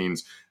 Hamas,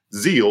 means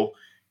zeal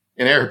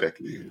in Arabic.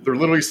 They're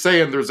literally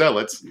saying they're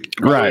zealots.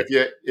 Right.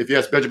 If you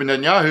ask Benjamin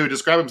Netanyahu to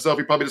describe himself,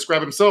 he probably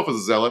describe himself as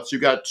a zealot. So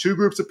you got two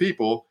groups of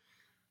people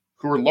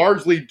who are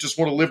largely just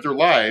want to live their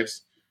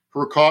lives, who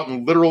are caught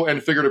in literal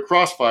and figurative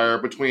crossfire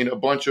between a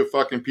bunch of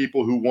fucking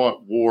people who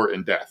want war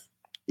and death.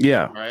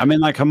 Yeah. Right? I mean,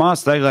 like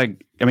Hamas,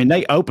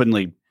 they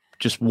openly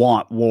just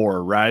want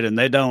war, right? And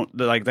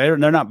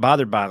they're not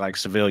bothered by like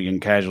civilian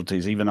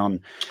casualties, even on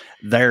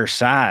their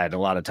side a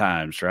lot of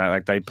times, right?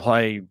 Like they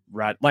play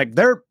right. Like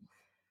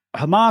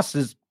Hamas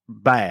is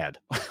bad.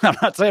 I'm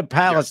not saying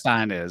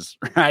Palestine is,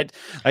 right?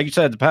 Like you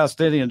said, the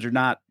Palestinians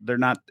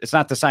it's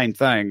not the same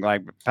thing.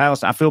 Like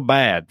Palestine, I feel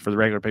bad for the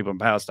regular people in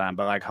Palestine,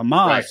 but like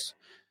Hamas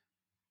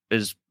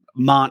is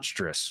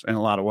monstrous in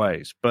a lot of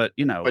ways. But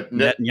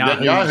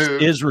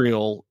Netanyahu's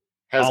Israel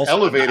has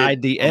elevated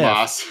IDF.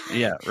 Hamas.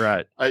 Yeah,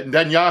 right.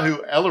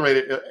 Netanyahu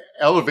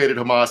elevated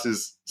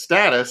Hamas's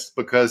status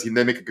because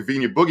they make a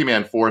convenient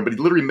boogeyman for him, but he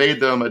literally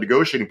made them a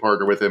negotiating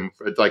partner with him.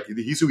 Like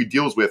he's who he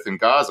deals with in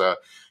Gaza.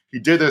 He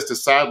did this to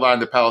sideline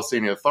the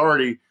Palestinian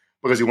Authority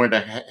because he wanted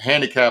to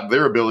handicap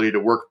their ability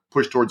to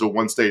push towards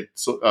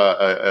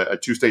a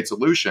two-state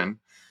solution,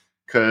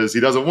 because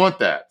he doesn't want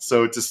that.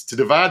 So to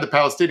divide the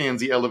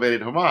Palestinians, he elevated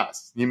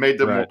Hamas. He made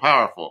them more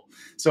powerful.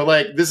 So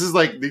he's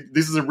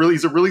a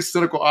really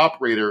cynical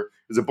operator.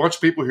 There's a bunch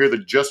of people here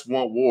that just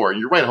want war, and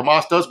you're right.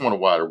 Hamas does want a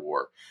wider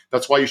war.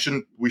 That's why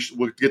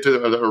we'll get to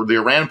the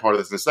Iran part of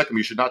this in a second.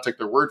 We should not take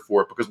their word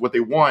for it, because what they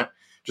want,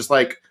 just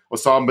like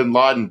Osama bin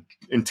Laden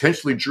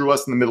intentionally drew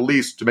us in the Middle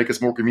East to make us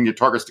more convenient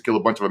targets to kill a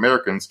bunch of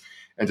Americans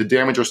and to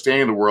damage our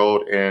standing in the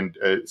world and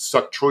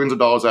suck trillions of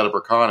dollars out of our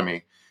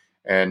economy.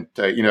 And,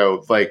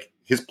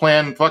 his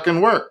plan fucking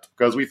worked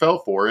because we fell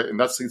for it. And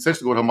that's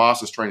essentially what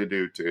Hamas is trying to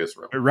do to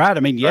Israel. Right. I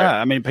mean, yeah.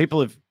 Right. I mean,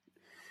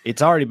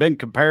 it's already been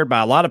compared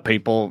by a lot of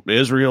people,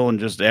 Israel and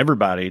just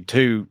everybody,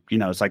 to,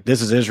 it's like,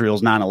 this is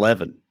Israel's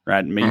 9/11.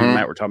 Right. Me and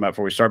Matt were talking about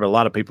before we started, but a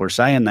lot of people are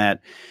saying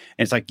that.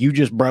 And it's like, you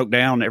just broke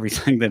down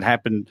everything that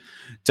happened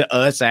to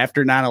us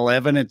after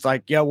 9/11. It's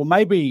like, yeah, well,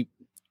 maybe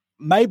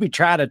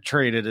try to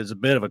treat it as a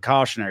bit of a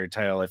cautionary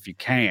tale if you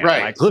can.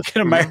 Right. Like, look at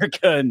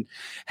America and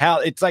how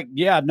it's like,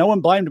 yeah, no one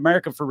blamed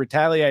America for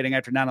retaliating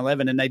after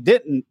 9/11, and they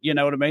didn't, you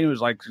know what I mean? It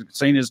was like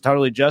seen as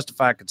totally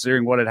justified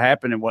considering what had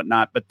happened and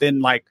whatnot. But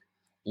then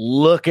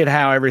look at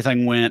how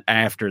everything went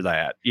after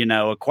that,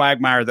 a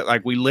quagmire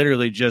that we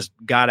literally just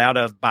got out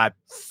of by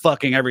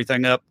fucking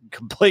everything up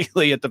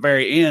completely at the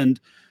very end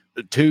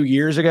 2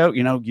 years ago,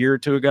 year or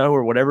two ago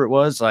or whatever it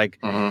was.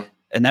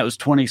 And that was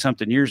 20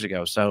 something years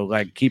ago. So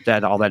keep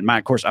all that in mind.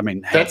 Of course, I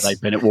mean,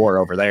 they've been at war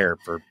over there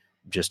for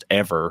just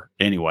ever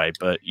anyway,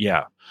 but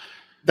yeah.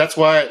 That's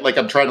why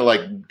I'm trying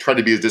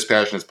to be as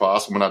dispassionate as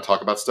possible when I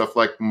talk about stuff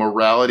like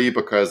morality,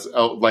 because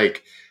I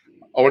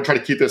want to try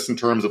to keep this in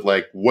terms of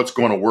what's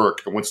going to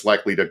work and what's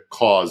likely to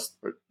cause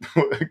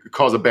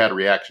a bad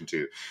reaction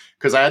to.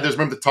 Because I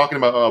remember talking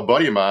about a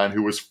buddy of mine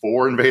who was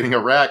for invading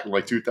Iraq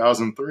in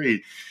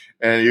 2003.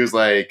 And he was he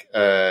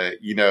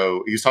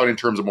was talking in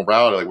terms of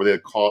morality, whether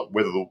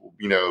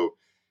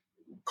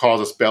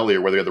cause us belly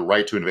or whether they had the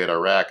right to invade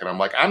Iraq. And I'm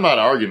like, I'm not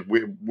arguing.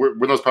 We're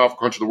the most powerful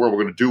country in the world.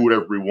 We're going to do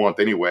whatever we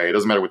want anyway. It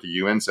doesn't matter what the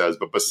UN says.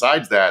 But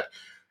besides that,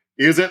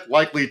 is it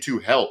likely to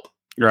help?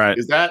 Right.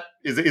 Is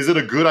it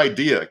a good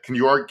idea?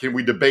 Can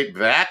we debate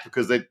that?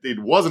 Because it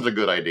wasn't a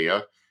good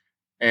idea.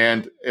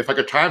 And if I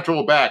could time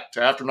travel back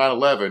to after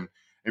 9/11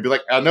 and be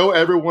like, I know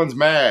everyone's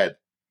mad.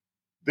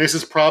 This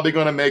is probably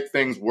going to make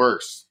things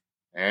worse.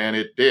 And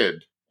it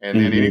did. And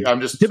then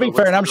I'm just, to be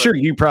fair, and I'm sure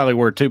you probably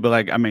were too, but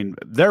like, I mean,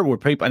 there were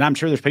people, and I'm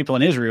sure there's people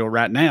in Israel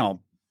right now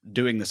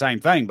doing the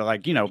same thing, but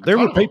like, there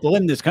were people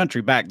in this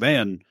country back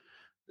then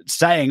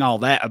saying all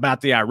that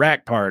about the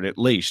Iraq part, at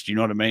least, you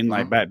know what I mean?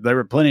 Like, there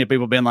were plenty of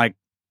people being like,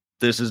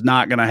 this is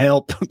not going to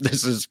help.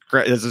 This is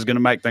going to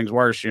make things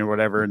worse,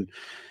 whatever. And,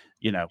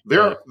 they're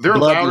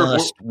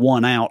bloodlust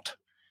won out.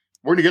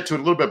 We're going to get to it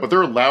a little bit, but there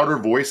are louder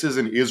voices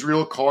in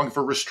Israel calling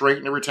for restraint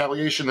and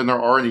retaliation than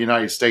there are in the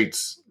United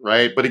States,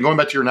 right? But going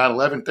back to your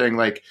 9/11 thing,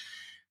 like,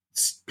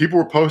 people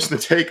were posting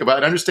the take about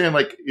it. I understand,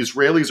 like,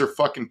 Israelis are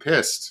fucking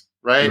pissed,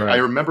 right? I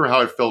remember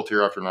how it felt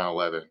here after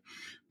 9/11.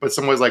 But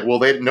someone was like, well,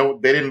 they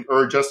didn't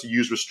urge us to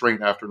use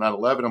restraint after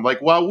 9/11. I'm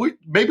like, well,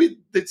 maybe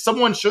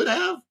someone should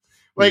have.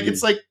 Like,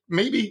 it's like,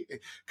 maybe,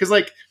 because,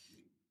 like,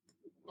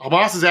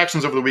 Hamas's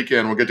actions over the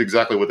weekend, we'll get to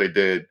exactly what they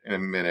did in a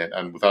minute,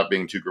 and without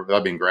being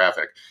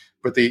graphic.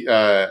 But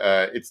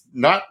it's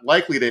not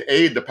likely to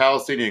aid the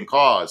Palestinian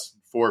cause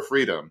for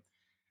freedom.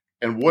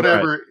 And what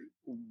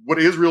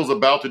Israel's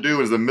about to do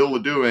and is in the middle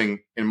of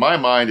doing, in my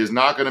mind, is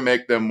not going to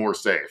make them more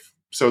safe.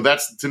 So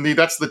that's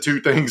the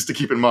two things to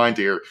keep in mind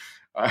here.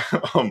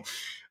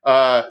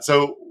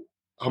 So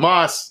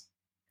Hamas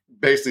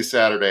basically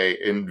Saturday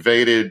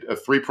invaded a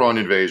 3-pronged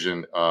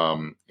invasion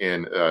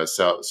in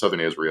southern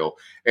Israel,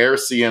 air,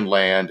 sea, and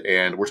land.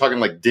 And we're talking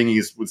like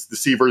dinghies. With the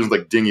sea versions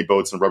like dinghy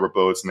boats and rubber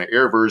boats, and the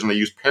air version they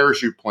use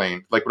parachute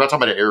planes. Like, we're not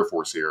talking about an Air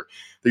Force here.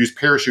 They use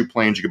parachute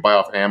planes you can buy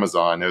off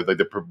Amazon. Where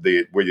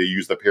you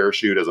use the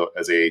parachute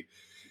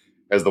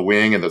as the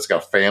wing, and it's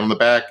got a fan on the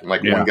back, and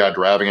like one guy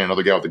driving and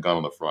another guy with a gun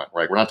on the front.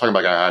 Right? We're not talking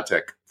about a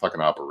high-tech fucking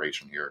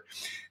operation here.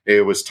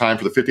 It was time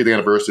for the 50th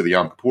anniversary of the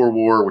Yom Kippur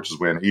War, which is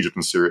when Egypt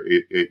and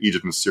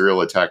Syria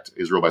attacked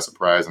Israel by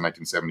surprise in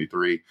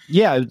 1973.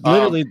 Yeah,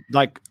 literally,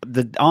 like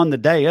on the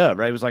day of,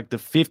 right? It was like the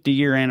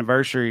 50-year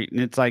anniversary, and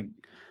it's like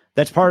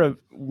that's part of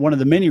one of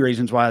the many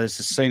reasons why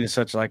this is seen as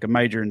such like a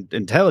major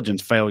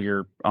intelligence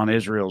failure on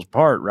Israel's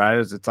part, right?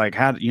 Is it's like,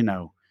 how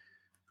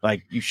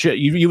like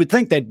you would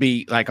think they'd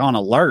be like on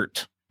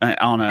alert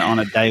on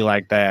a day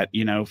like that,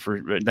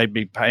 they'd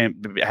be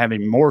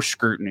having more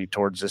scrutiny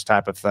towards this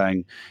type of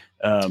thing.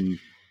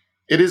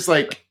 It is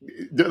like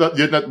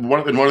one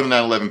of the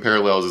 9/11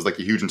 parallels is like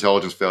a huge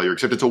intelligence failure,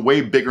 except it's a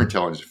way bigger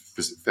intelligence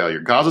failure.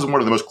 Gaza is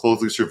one of the most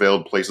closely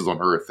surveilled places on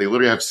Earth. They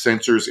literally have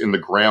sensors in the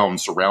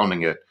ground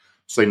surrounding it,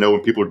 so they know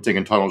when people are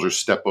digging tunnels or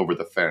step over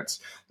the fence.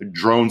 The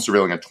drones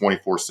surveilling it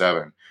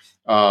 24/7.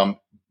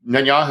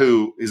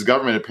 Netanyahu, his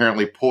government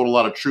apparently pulled a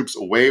lot of troops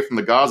away from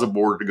the Gaza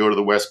border to go to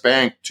the West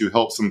Bank to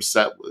help some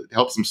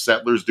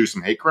settlers do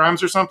some hate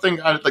crimes or something.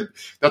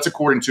 That's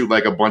according to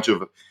like a bunch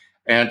of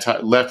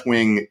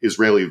left-wing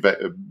Israeli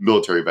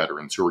military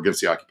veterans who are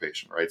against the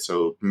occupation, right?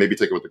 So maybe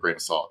take it with a grain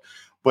of salt.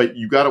 But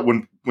you got to,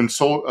 when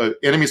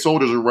enemy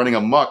soldiers are running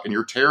amok in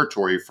your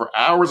territory for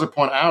hours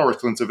upon hours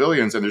killing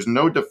civilians, and there's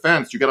no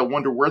defense, you got to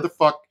wonder where the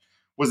fuck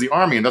was the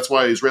army, and that's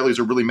why Israelis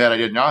are really mad at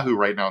Netanyahu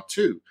right now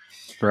too.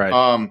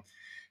 Right.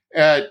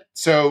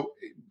 So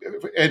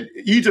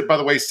Egypt, by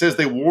the way, says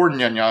they warned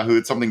Netanyahu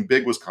that something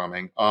big was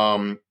coming.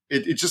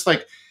 It's just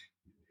like,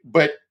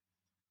 but.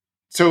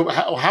 So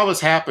how this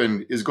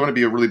happened is going to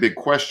be a really big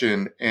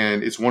question,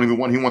 and it's one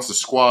he wants to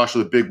squash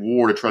with a big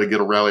war to try to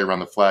get a rally around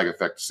the flag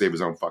effect to save his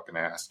own fucking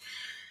ass.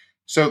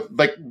 So,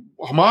 like,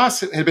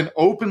 Hamas had been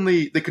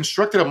they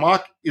constructed a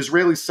mock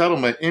Israeli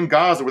settlement in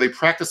Gaza where they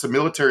practiced a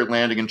military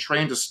landing and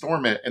trained to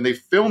storm it, and they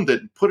filmed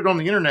it and put it on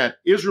the internet.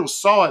 Israel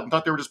saw it and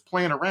thought they were just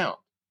playing around.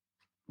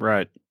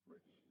 Right.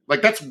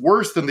 Like, that's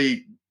worse than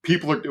the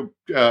people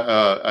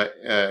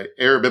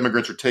Arab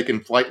immigrants are taking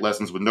flight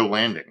lessons with no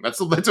landing.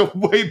 That's a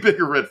way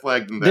bigger red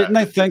flag than that. Didn't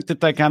they think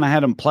that they kind of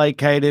had them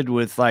placated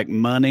with like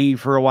money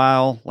for a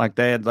while? Like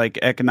they had like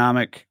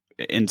economic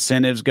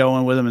incentives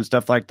going with them and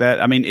stuff like that.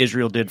 I mean,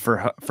 Israel did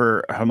for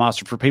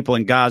Hamas, for people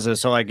in Gaza.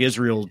 So like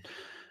Israel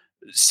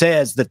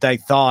says that they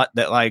thought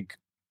that like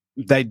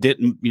they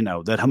didn't,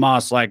 that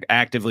Hamas like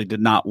actively did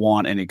not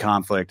want any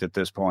conflict at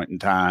this point in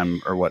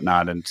time or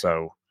whatnot. And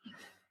so.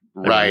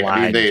 Right.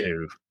 I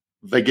mean,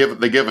 they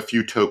give a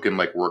few token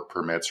like work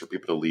permits for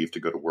people to leave to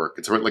go to work.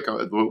 It's like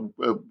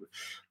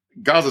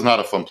Gaza's not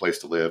a fun place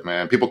to live,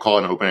 man. People call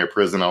it an open air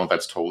prison. I don't know if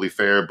that's totally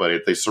fair,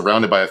 but they're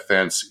surrounded by a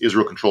fence.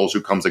 Israel controls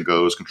who comes and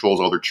goes, controls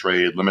all their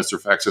trade, limits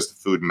their access to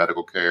food and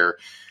medical care.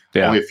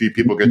 Yeah. Only a few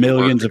people get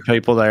millions of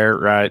people there,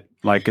 right?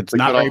 Like it's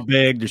not very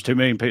big. There's 2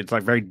 million people. It's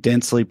like very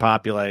densely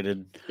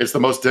populated. It's the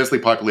most densely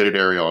populated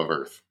area on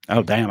Earth.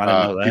 Oh, damn. I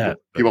didn't know that.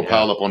 People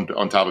pile up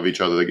on top of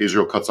each other. Like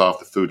Israel cuts off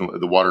the food,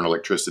 the water and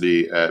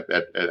electricity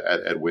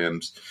at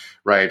whims,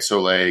 right? So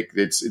like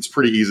it's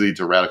pretty easy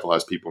to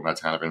radicalize people in that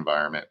kind of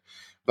environment.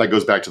 That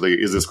goes back to the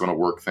is this going to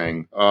work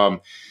thing.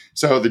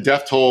 So the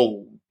death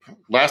toll,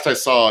 last I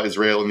saw,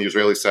 Israel and the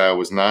Israeli side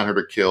was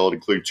 900 killed,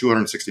 including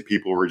 260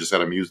 people who were just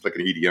at a music, like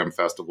an EDM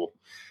festival.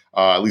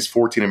 At least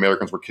 14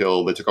 Americans were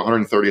killed. They took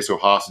 130 or so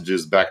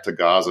hostages back to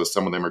Gaza.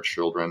 Some of them are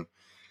children.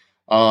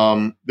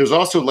 There's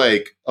also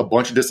like a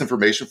bunch of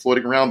disinformation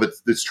floating around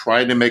that's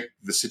trying to make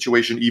the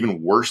situation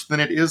even worse than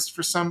it is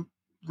for some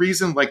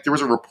reason. Like there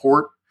was a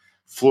report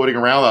floating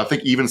around, I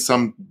think even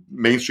some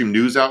mainstream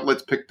news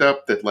outlets picked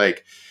up, that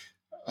like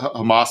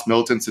Hamas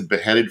militants had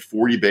beheaded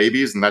 40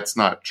 babies, and that's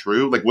not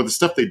true. Like, what the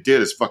stuff they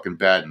did is fucking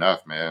bad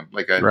enough, man.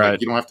 Like, you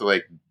don't have to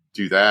like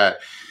do that.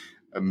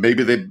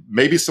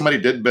 Maybe somebody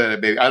did,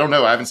 but I don't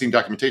know. I haven't seen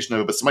documentation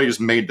of it, but somebody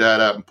just made that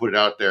up and put it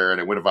out there, and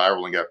it went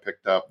viral and got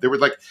picked up. There's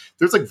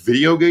like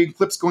video game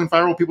clips going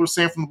viral. People are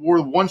saying from the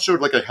war. One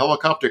showed like a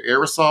helicopter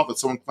air assault that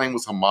someone claimed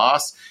was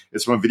Hamas.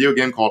 It's from a video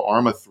game called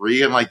Arma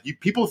 3, and like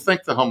people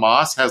think that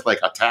Hamas has like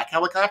attack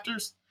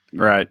helicopters.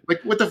 Right.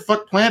 Like, what the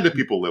fuck planet do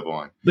people live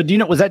on? But do you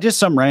know, was that just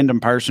some random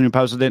person who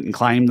posted it and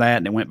claimed that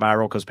and it went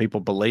viral because people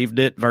believed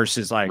it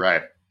versus like,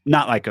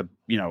 not like a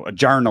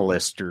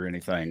journalist or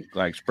anything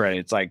like spread.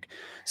 It's like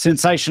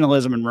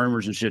sensationalism and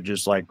rumors and shit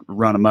just like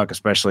run amok,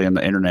 especially in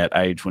the internet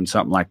age when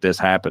something like this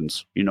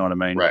happens. You know what I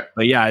mean? Right.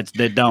 But yeah,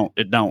 it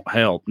don't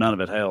help. None of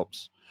it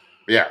helps.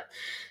 Yeah.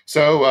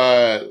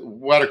 So,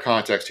 wider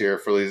context here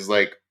for these,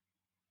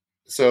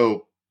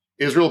 so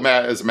Israel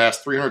has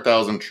amassed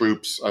 300,000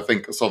 troops. I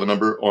think I saw the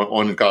number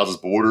on Gaza's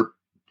border.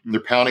 They're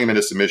pounding them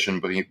into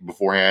submission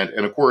beforehand.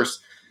 And of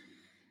course,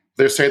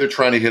 they say they're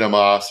trying to hit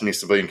Hamas and these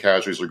civilian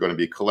casualties are going to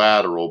be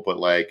collateral. But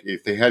like,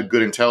 if they had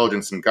good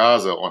intelligence in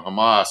Gaza on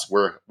Hamas,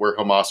 where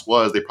Hamas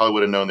was, they probably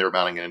would have known they were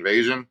mounting an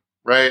invasion,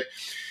 right?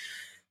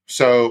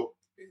 So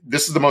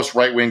this is the most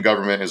right-wing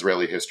government in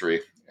Israeli history.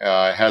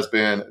 Has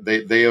been,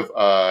 they have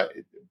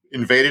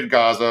invaded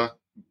Gaza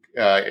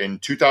in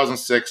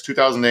 2006,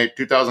 2008,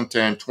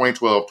 2010,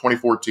 2012,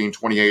 2014,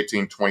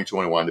 2018,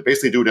 2021. They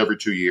basically do it every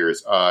 2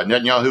 years.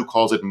 Netanyahu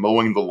calls it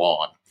mowing the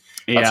lawn.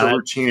 That's how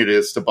routine it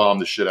is to bomb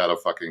the shit out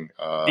of fucking.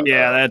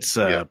 That's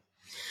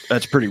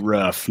pretty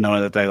rough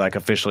knowing that they like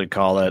officially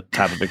call that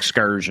type of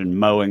excursion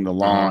mowing the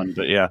lawn.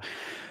 But yeah,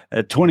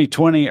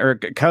 2020 or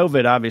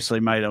COVID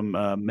obviously made them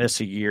miss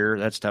a year.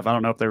 That's tough. I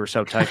don't know if they were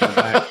so taken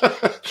aback.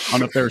 I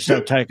don't know if they were so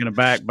taken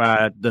aback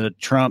by the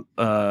Trump,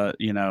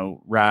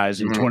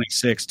 rise in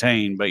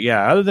 2016. But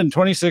yeah, other than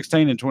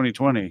 2016 and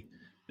 2020,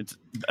 it's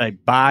a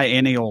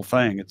biennial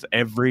thing. It's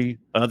every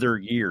other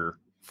year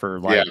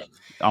for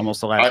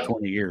almost the last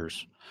 20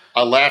 years.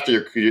 I laughed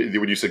when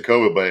you said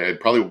COVID, but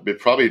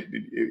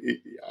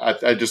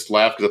I just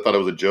laughed because I thought it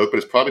was a joke, but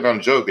it's probably not a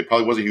joke. It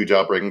probably was a huge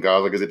outbreak in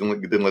Gaza because they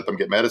didn't let them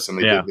get medicine.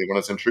 They want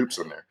to send troops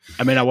in there.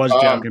 I mean, I was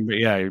joking, but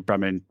yeah,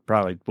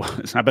 probably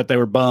was. I bet they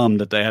were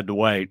bummed that they had to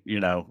wait,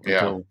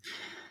 until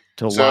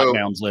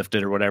lockdowns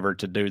lifted or whatever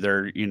to do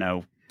their,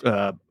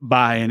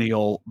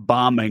 biennial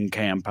bombing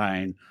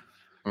campaign.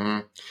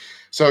 Mm-hmm.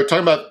 So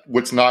talking about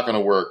what's not going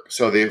to work.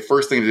 So the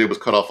first thing they did was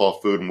cut off all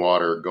food and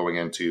water going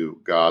into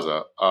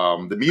Gaza.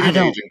 The median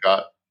agent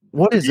got.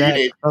 What is that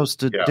supposed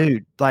to do?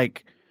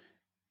 Like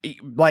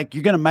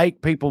you're going to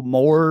make people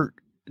more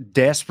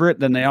desperate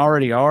than they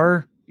already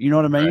are. You know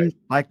what I mean? Right.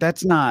 Like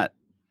that's not.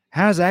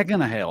 How's that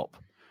going to help?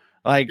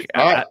 Like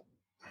I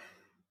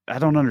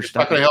don't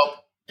understand. It's not going to help.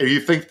 If you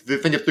think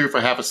it through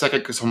for half a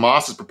second, because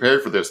Hamas is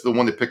prepared for this, the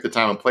one that picked the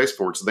time and place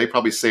for it, so they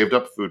probably saved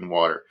up food and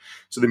water.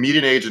 So the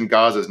median age in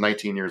Gaza is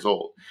 19 years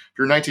old. If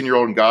you're a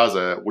 19-year-old in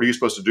Gaza, what are you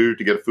supposed to do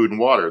to get food and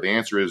water? The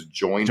answer is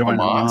join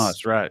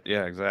Hamas. Right?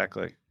 Yeah,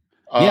 exactly.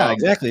 Yeah,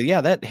 exactly. Yeah,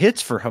 that hits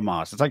for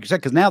Hamas. It's like you said,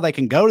 because now they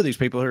can go to these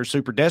people who are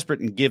super desperate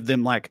and give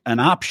them like an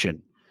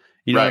option.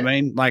 You know what I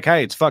mean? Like,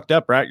 hey, it's fucked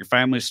up, right? Your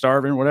family's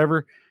starving,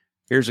 whatever.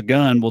 Here's a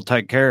gun. We'll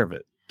take care of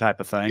it,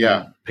 type of thing.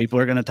 Yeah, and people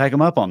are going to take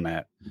them up on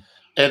that.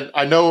 And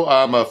I know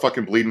I'm a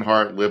fucking bleeding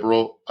heart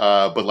liberal,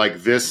 but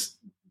like this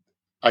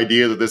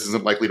idea that this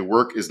isn't likely to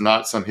work is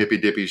not some hippy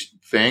dippy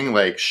thing.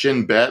 Like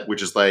Shin Bet,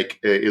 which is like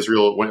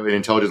Israel, an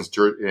intelligence,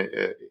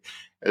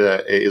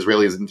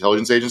 Israeli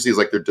intelligence agency, is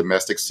like their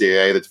domestic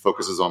CIA that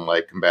focuses on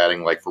like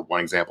combating, like for one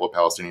example, a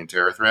Palestinian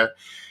terror threat.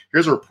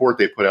 Here's a report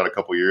they put out a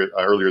couple years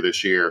earlier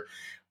this year.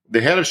 The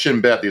head of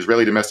Shin Bet, the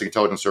Israeli Domestic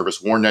Intelligence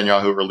Service, warned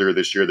Netanyahu earlier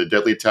this year that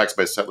deadly attacks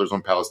by settlers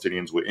on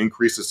Palestinians would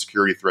increase the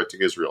security threat to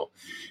Israel.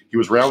 He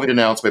was roundly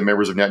denounced by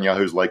members of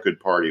Netanyahu's Likud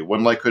party.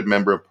 One Likud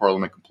member of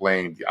parliament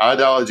complained, the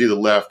ideology of the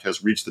left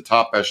has reached the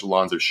top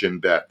echelons of Shin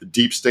Bet. The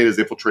deep state has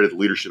infiltrated the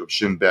leadership of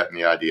Shin Bet and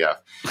the IDF.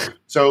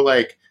 So,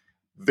 like,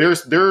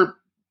 their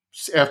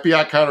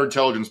FBI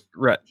counterintelligence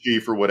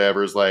chief or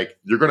whatever is like,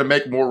 you're going to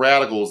make more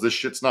radicals. This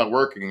shit's not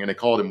working. And they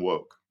called him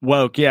woke.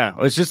 Woke, yeah.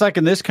 It's just like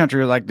in this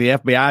country, like the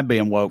FBI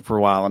being woke for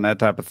a while and that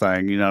type of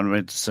thing. You know what I mean?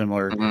 It's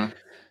a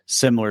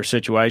similar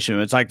situation.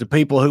 It's like the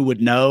people who would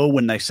know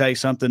when they say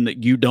something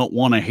that you don't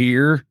want to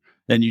hear,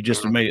 then you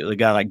just immediately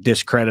got like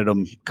discredit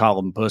them, call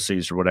them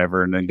pussies or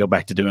whatever, and then go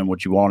back to doing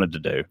what you wanted to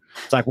do.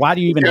 It's like, why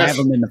do you even have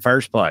them in the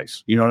first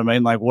place? You know what I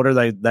mean? Like, what are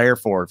they there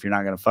for if you're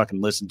not going to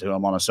fucking listen to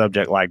them on a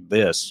subject like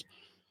this?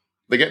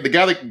 The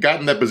guy that got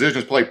in that position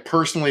is probably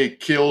personally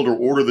killed or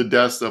ordered the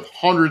deaths of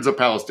hundreds of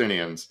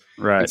Palestinians.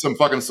 Right. And some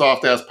fucking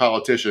soft ass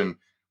politician,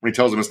 when he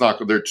tells them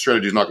their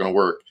strategy is not going to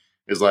work,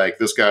 is like,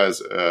 this guy's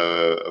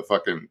a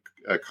fucking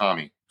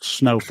commie.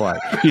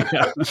 Snowflake.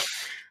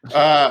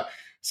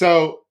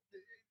 So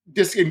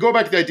this, and go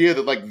back to the idea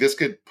that like this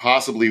could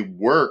possibly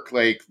work.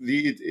 Like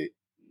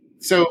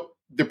so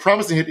they're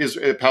promising to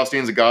hit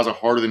Palestinians in Gaza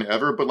harder than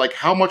ever, but like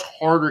how much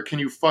harder can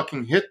you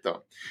fucking hit them?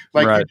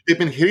 Like they've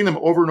been hitting them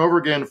over and over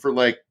again for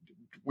like,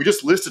 we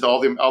just listed all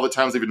the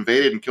times they've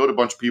invaded and killed a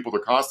bunch of people.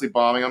 They're constantly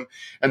bombing them,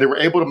 and they were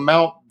able to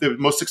mount the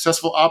most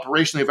successful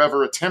operation they've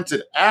ever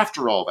attempted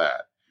after all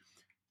that.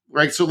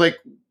 Right? So like,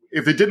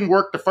 if it didn't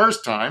work the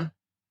first time,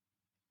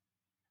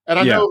 and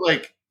I know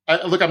like,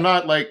 I'm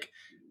not like,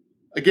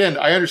 again,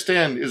 I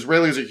understand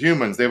Israelis are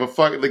humans. They have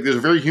like there's a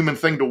very human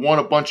thing to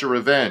want a bunch of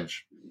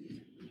revenge.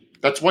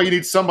 That's why you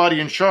need somebody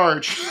in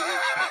charge.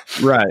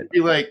 Right.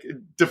 Be like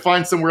to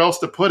find somewhere else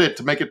to put it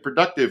to make it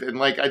productive. And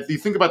like, if you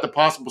think about the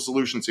possible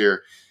solutions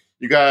here,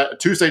 you got a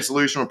two-state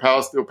solution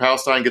where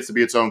Palestine gets to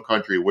be its own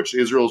country, which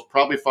Israel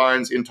probably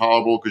finds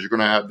intolerable because you're going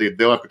to have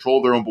they'll have control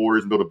of their own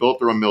borders and be able to build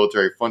their own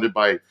military, funded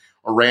by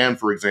Iran,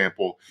 for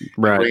example,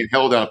 rain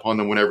hell down upon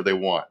them whenever they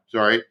want.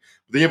 All right.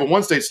 But then you have a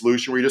one-state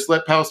solution where you just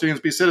let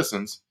Palestinians be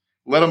citizens,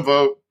 let them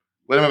vote,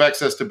 let them have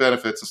access to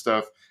benefits and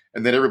stuff,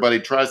 and then everybody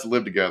tries to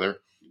live together.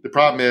 The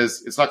problem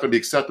is it's not going to be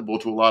acceptable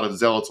to a lot of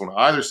zealots on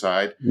either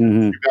side.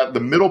 Mm-hmm. You've got the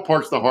middle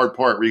part's the hard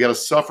part, where you got to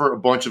suffer a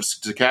bunch of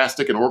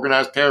stochastic and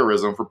organized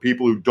terrorism for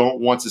people who don't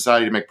want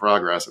society to make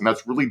progress. And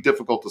that's really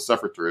difficult to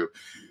suffer through.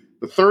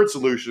 The third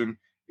solution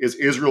is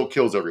Israel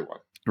kills everyone.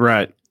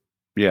 Right.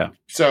 Yeah.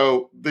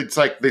 So it's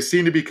like they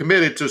seem to be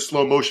committed to a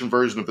slow motion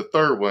version of the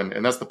third one.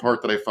 And that's the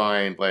part that I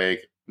find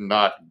like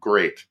not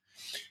great.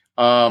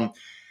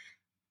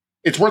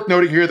 It's worth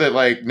noting here that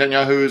like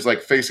Netanyahu is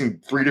like facing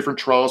 3 different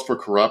trials for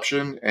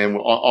corruption and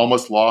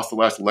almost lost the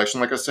last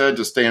election. Like I said,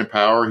 to stay in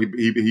power,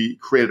 he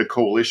created a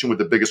coalition with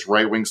the biggest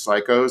right-wing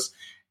psychos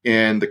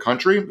in the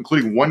country,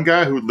 including one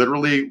guy who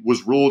literally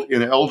was ruled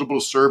ineligible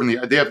to serve in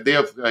they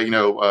have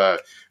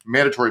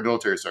mandatory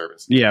military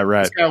service. Yeah,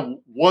 right. This guy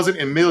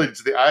wasn't admitted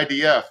to the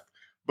IDF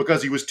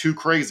because he was too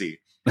crazy.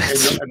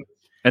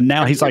 And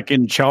now he's like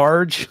in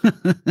charge.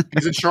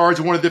 He's in charge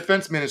of one of the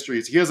defense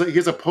ministries. He has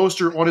a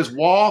poster on his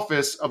wall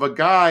office of a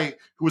guy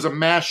who was a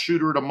mass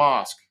shooter at a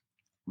mosque.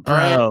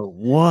 Bro,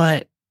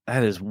 what?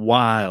 That is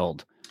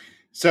wild.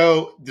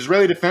 So the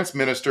Israeli defense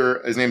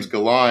minister, his name's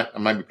Gallant, I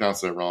might be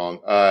pronouncing it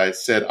wrong,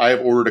 said, "I have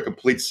ordered a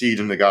complete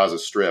siege in the Gaza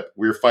Strip.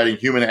 We're fighting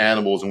human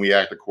animals and we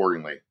act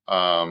accordingly."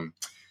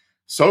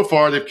 So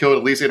far, they've killed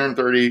at least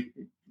 830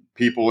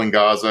 people in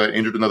Gaza,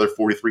 injured another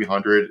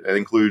 4,300. That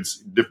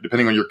includes,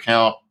 depending on your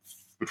count,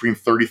 between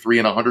 33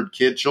 and 100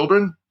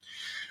 children.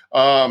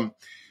 So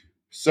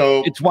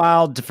it's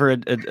wild for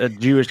a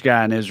Jewish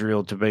guy in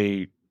Israel to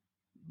be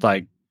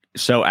like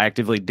so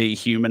actively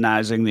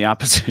dehumanizing the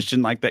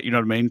opposition like that. You know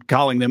what I mean?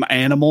 Calling them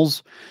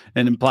animals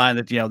and implying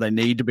that, they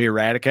need to be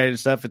eradicated and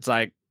stuff. It's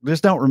like,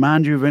 this don't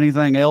remind you of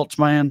anything else,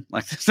 man.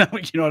 Like, this, you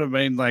know what I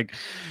mean? Like,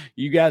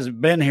 you guys have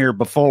been here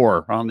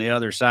before on the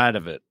other side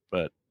of it,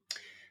 but.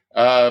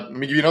 Let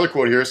me give you another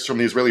quote here. It's from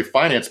the Israeli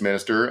finance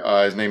minister.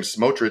 His name's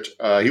Smotrich.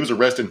 He was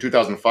arrested in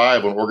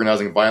 2005 on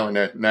organizing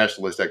violent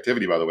nationalist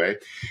activity, by the way.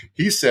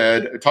 He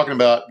said, talking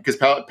about, because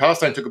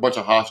Palestine took a bunch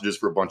of hostages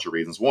for a bunch of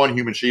reasons. 1,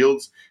 human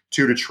shields.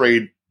 2, to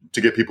trade,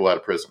 to get people out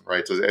of prison,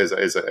 right? So as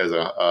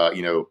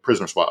a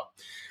prisoner swap.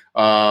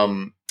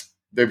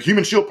 The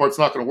human shield part's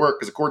not going to work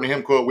because according to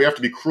him, quote, "We have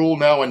to be cruel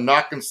now and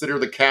not consider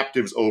the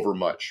captives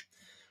overmuch."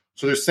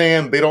 So they're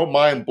saying they don't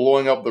mind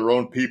blowing up their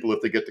own people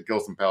if they get to kill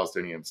some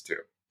Palestinians too.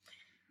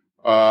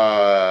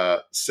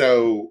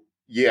 So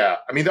yeah,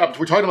 I mean,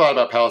 we're talking a lot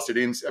about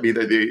Palestinians. I mean,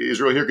 the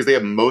Israel here because they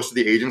have most of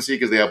the agency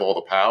because they have all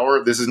the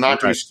power. This is not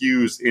to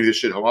excuse any of the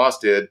shit Hamas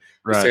did.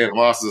 Right. Saying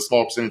Hamas is a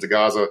small percentage of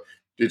Gaza.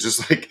 It's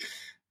just like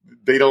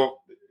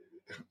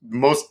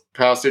most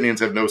Palestinians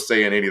have no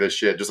say in any of this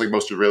shit, just like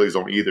most Israelis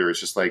don't either. It's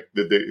just like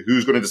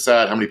who's going to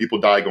decide how many people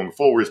die going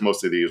forward is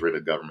mostly the Israeli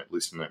government, at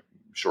least in the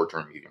short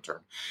term, medium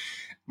term.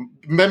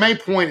 My main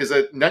point is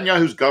that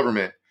Netanyahu's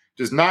government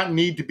does not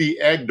need to be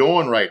egged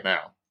on right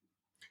now.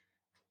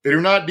 They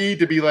do not need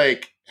to be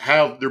like,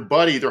 have their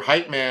buddy, their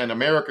hype man,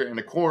 America in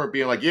the corner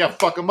being like, yeah,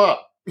 fuck them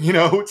up.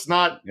 It's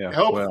not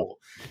helpful.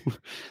 Well.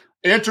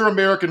 Enter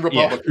American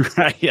Republicans.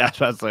 Yeah, right. Yeah,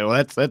 I say, well,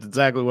 that's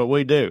exactly what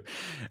we do.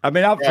 I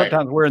mean,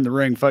 sometimes we're in the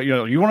ring.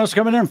 You want us to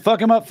come in there and fuck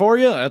him up for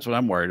you? That's what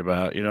I'm worried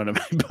about. You know what I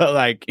mean? But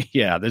like,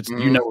 yeah, that's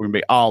we're gonna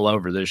be all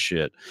over this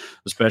shit,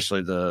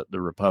 especially the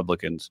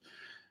Republicans.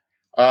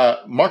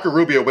 Marco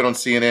Rubio went on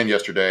CNN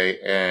yesterday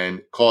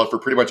and called for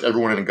pretty much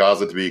everyone in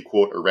Gaza to be,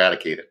 quote,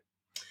 eradicated.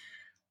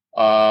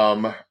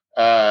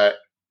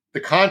 The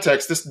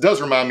context, this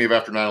does remind me of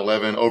after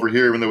 9/11 over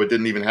here, even though it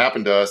didn't even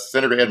happen to us.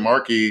 Senator Ed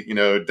Markey,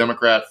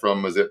 Democrat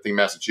from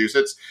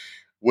Massachusetts,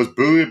 was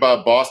booed by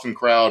a Boston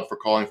crowd for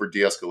calling for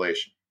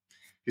de-escalation.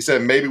 He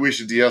said, maybe we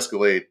should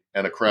de-escalate,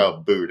 and a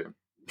crowd booed him.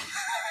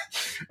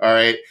 All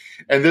right.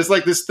 And there's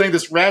like this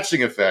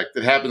ratcheting effect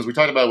that happens. We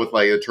talked about it with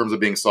like in terms of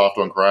being soft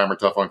on crime or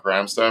tough on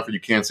crime stuff, and you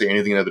can't say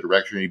anything in the other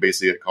direction. You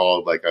basically get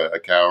called like a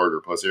coward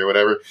or pussy or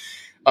whatever.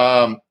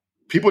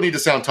 People need to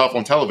sound tough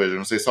on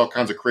television. So they say all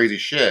kinds of crazy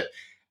shit,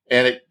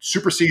 and it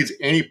supersedes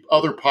any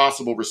other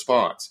possible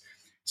response.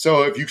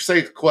 So if you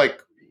say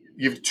like,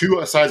 you have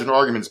two sides of an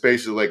argument. It's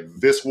basically like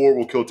this war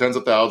will kill tens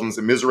of thousands,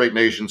 immiserate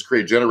nations,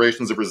 create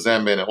generations of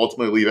resentment, and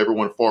ultimately leave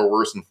everyone far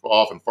worse and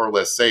off and far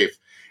less safe.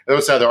 The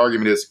other side of the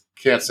argument is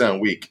can't sound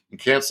weak. And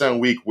can't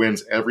sound weak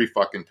wins every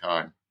fucking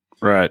time.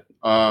 Right.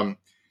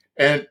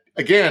 And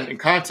again, in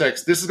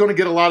context, this is going to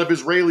get a lot of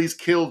Israelis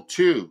killed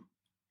too.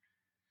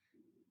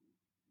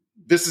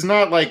 This is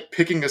not like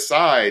picking a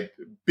side.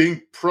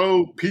 Being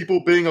pro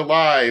people being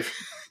alive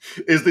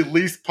is the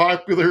least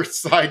popular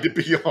side to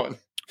be on.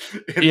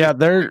 Yeah,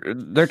 their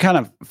kind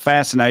of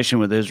fascination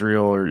with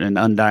Israel and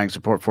undying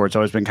support for it's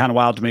always been kind of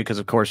wild to me because,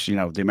 of course, you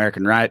know, the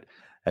American right,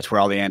 that's where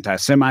all the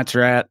anti-Semites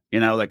are at. You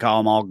know, they call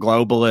them all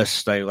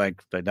globalists.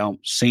 They don't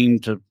seem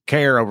to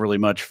care overly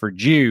much for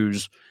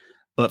Jews,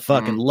 but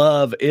fucking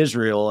love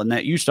Israel. And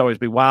that used to always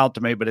be wild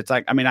to me. But it's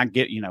like, I mean, I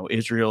get, you know,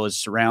 Israel is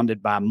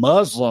surrounded by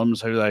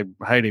Muslims who they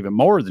hate even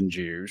more than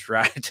Jews,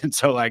 right? And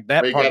so like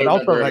that part, but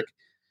also like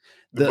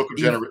the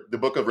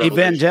book of Revelation.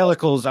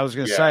 Evangelicals, I was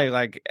going to say,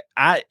 like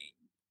I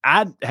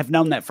have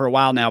known that for a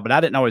while now, but I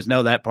didn't always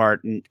know that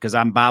part because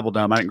I'm Bible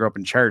dumb. I didn't grow up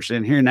in church.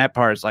 And hearing that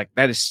part is like,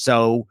 that is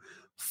so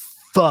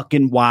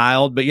fucking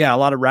wild. But yeah, a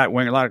lot of right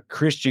wing, a lot of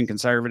Christian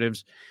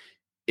conservatives,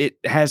 it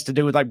has to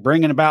do with like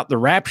bringing about the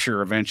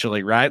rapture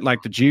eventually, right?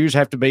 Like the Jews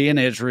have to be in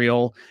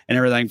Israel and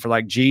everything for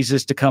like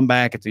Jesus to come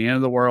back at the end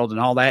of the world and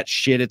all that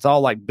shit. It's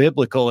all like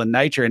biblical in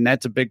nature. And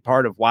that's a big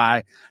part of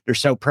why they're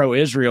so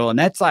pro-Israel. And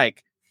that's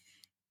like,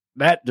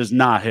 that does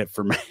not hit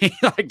for me.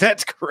 Like,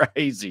 that's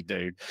crazy,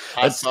 dude.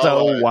 That's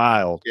so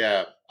wild.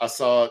 Yeah. I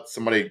saw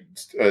somebody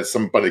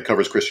that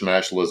covers Christian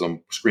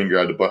nationalism screen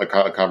grabbed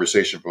a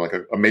conversation from like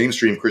a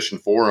mainstream Christian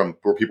forum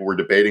where people were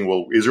debating,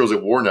 well, Israel's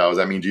at war now. Does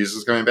that mean Jesus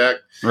is coming back?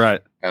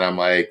 Right. And I'm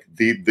like,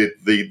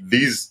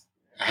 these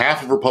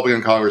half of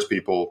Republican Congress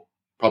people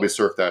probably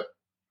surf that.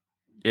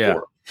 Yeah.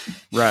 Forum.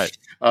 Right.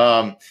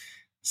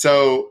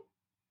 So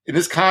in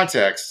this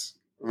context,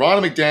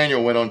 Ronna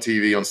McDaniel went on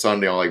TV on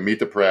Sunday on like Meet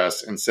the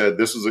Press and said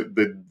this was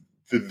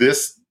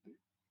this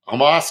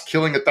Hamas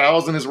killing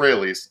 1,000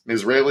 Israelis, an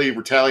Israeli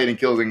retaliating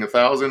killing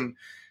 1,000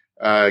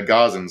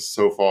 Gazans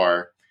so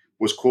far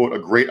was, quote, a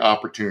great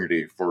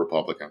opportunity for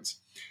Republicans.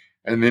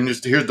 And then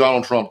just here's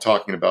Donald Trump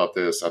talking about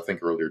this, I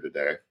think, earlier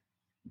today.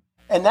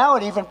 And now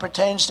it even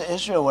pertains to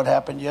Israel. What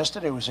happened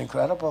yesterday was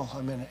incredible.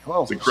 I mean,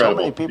 well, it's incredible.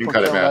 So many people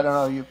killed. I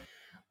don't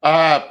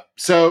know.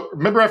 So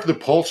remember after the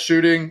Pulse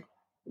shooting,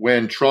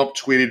 when Trump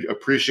tweeted,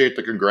 appreciate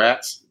the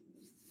congrats?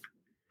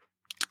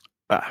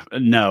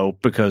 No,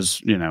 because,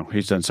 you know,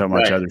 he's done so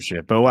much other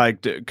shit. But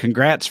like,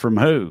 congrats from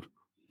who?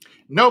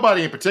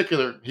 Nobody in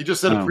particular. He just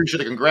said appreciate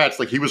the congrats.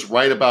 Like he was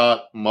right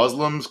about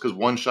Muslims because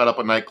one shot up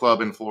a nightclub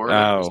in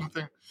Florida or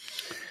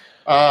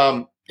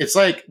something. It's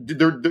like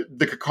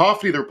the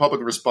cacophony of the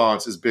Republican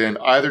response has been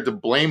either to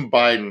blame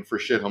Biden for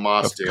shit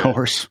Hamas did. Of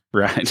course,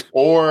 right.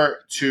 Or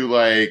to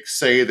like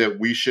say that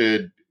we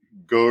should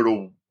go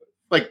to,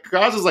 like,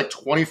 Gaza's like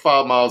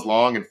 25 miles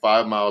long and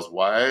 5 miles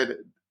wide.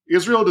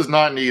 Israel does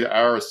not need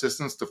our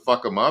assistance to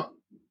fuck them up.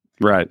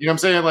 Right. You know what I'm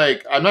saying?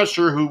 Like, I'm not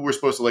sure who we're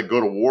supposed to like go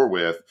to war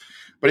with.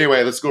 But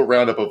anyway, let's go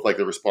roundup of like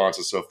the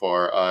responses so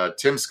far.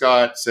 Tim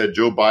Scott said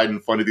Joe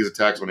Biden funded these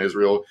attacks on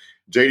Israel.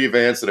 J.D.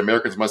 Vance said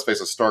Americans must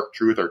face a stark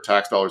truth. Our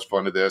tax dollars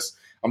funded this.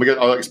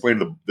 I'll explain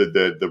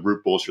the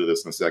root bullshit of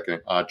this in a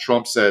second.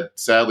 Trump said,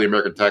 sadly,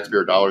 American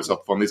taxpayer dollars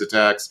helped fund these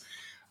attacks.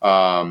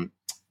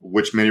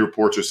 Which many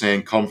reports are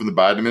saying come from the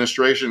Biden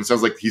administration. It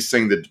sounds like he's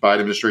saying the Biden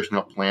administration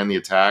helped plan the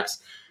attacks.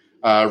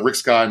 Rick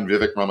Scott and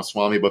Vivek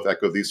Ramaswamy both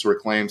echoed these sort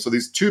of claims. So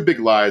these two big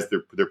lies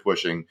they're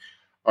pushing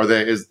are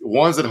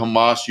one's that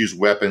Hamas used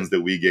weapons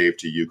that we gave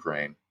to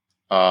Ukraine,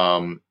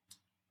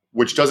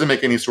 which doesn't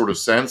make any sort of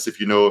sense if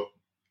you know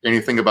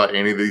anything about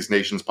any of these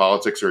nations'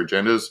 politics or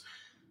agendas.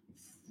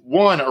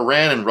 One,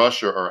 Iran and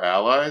Russia are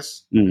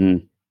allies.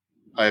 Mm-hmm.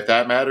 If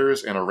that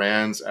matters, and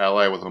Iran's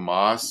ally with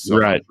Hamas, so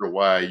I'm not sure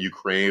why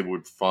Ukraine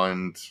would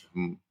fund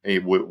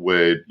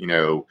would you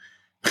know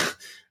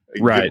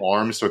give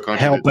arms to a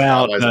country help that's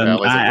out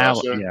allies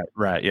of Russia. Yeah,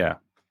 right. Yeah.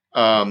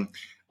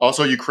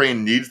 Also,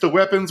 Ukraine needs the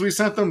weapons we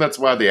sent them. That's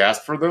why they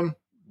asked for them.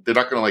 They're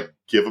not going to like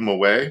give them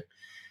away.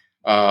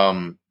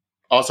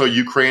 Also,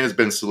 Ukraine has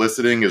been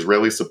soliciting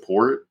Israeli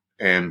support,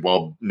 and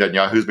while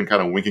Netanyahu's been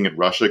kind of winking at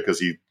Russia because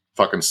he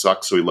fucking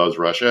sucks, so he loves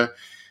Russia.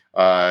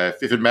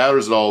 If it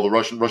matters at all,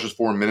 Russia's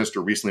foreign minister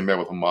recently met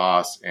with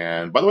Hamas.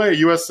 And by the way,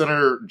 U.S.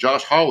 Senator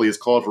Josh Hawley has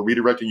called for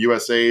redirecting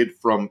U.S. aid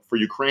for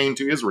Ukraine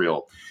to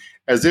Israel,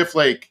 as if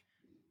like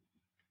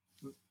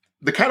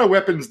the kind of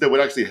weapons that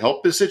would actually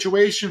help this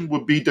situation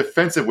would be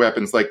defensive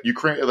weapons, like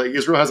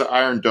Israel has an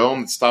Iron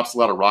Dome that stops a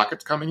lot of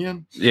rockets coming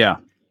in. Yeah,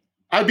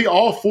 I'd be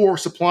all for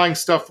supplying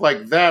stuff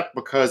like that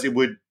because it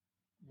would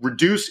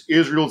reduce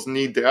Israel's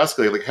need to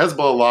escalate. Like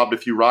Hezbollah lobbed a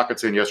few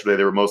rockets in yesterday.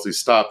 They were mostly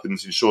stopped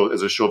as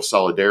a show of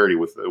solidarity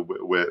with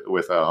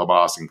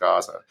Hamas in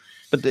Gaza.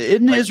 But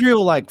isn't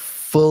Israel like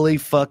fully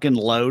fucking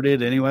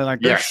loaded anyway?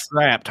 Like they're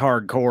strapped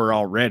hardcore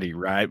already,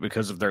 right?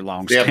 Because of their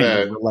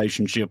long-standing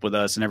relationship with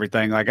us and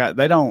everything. Like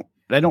they don't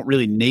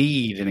really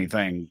need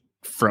anything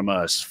from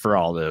us for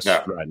all this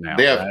right now.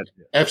 They have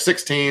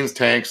F-16s,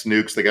 tanks,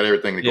 nukes. They got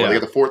everything to go. They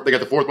got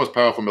the fourth most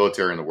powerful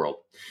military in the world.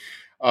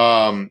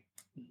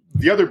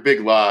 The other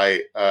big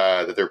lie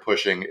that they're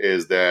pushing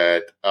is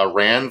that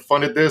Iran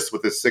funded this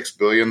with the $6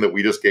 billion that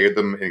we just gave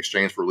them in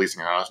exchange for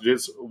releasing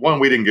hostages. One,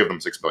 we didn't give them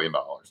 $6 billion.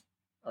 All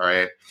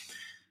right.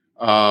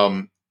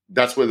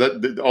 That's what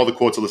all the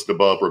quotes listed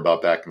above were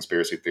about that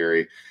conspiracy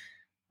theory.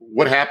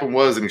 What happened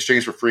was, in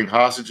exchange for freeing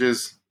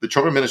hostages, the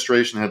Trump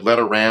administration had let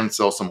Iran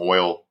sell some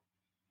oil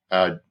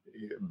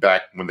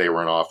back when they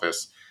were in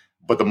office,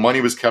 but the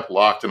money was kept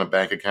locked in a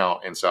bank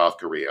account in South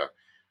Korea.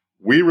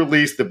 We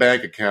released the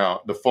bank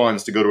account, the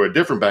funds, to go to a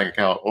different bank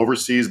account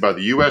overseas by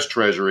the U.S.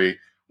 Treasury,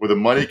 where the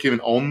money can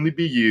only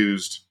be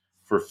used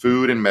for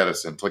food and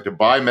medicine, to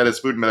buy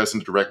food and medicine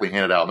to directly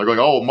hand it out. And they're going,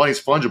 "Oh,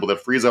 money's fungible.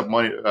 That frees up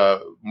money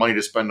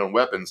to spend on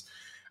weapons."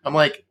 I'm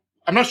like,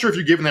 I'm not sure if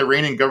you're giving the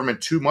Iranian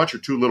government too much or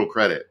too little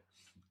credit.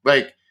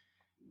 Like,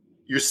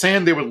 you're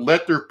saying they would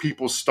let their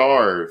people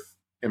starve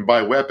and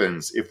buy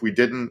weapons if we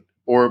didn't,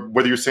 or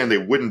whether you're saying they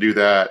wouldn't do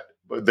that,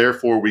 but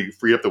therefore we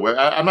free up the weapons.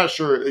 I'm not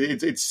sure.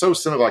 It's so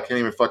cynical. I can't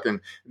even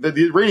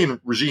the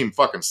Iranian regime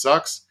fucking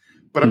sucks.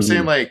 But I'm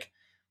saying, like,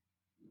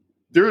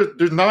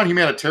 there's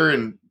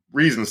non-humanitarian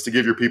reasons to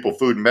give your people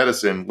food and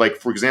medicine, like,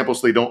 for example,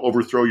 so they don't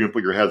overthrow you and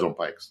put your heads on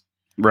pikes.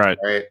 Right.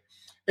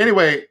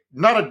 Anyway,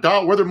 not a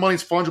dollar, whether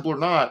money's fungible or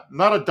not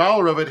a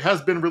dollar of it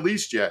has been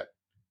released yet.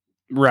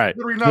 Right.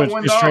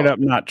 It's straight up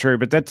not true.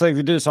 But that's like,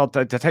 they do this all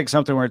to take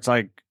something where it's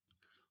like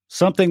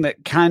something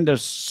that kind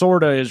of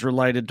sort of is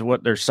related to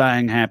what they're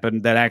saying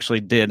happened that actually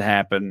did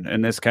happen.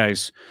 In this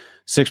case,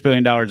 $6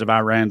 billion of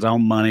Iran's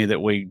own money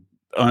that we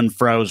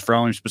unfroze for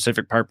only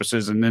specific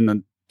purposes, and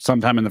then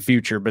sometime in the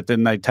future. But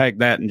then they take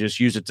that and just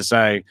use it to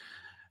say,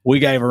 we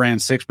gave Iran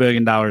 $6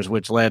 billion,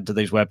 which led to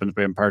these weapons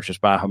being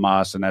purchased by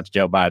Hamas, and that's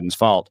Joe Biden's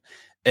fault.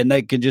 And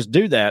they can just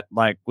do that,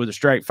 like, with a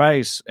straight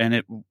face, and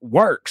it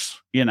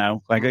works,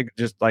 like they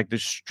just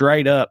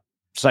straight up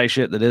say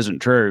shit that isn't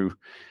true,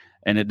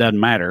 and it doesn't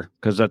matter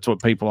because that's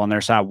what people on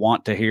their side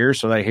want to hear.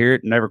 So they hear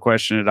it and never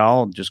question it at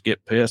all, and just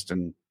get pissed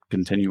and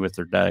continue with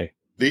their day.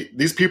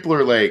 These people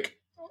are like,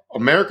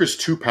 America's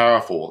too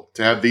powerful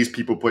to have these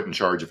people put in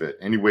charge of it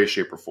any way,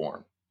 shape, or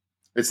form.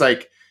 It's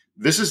like,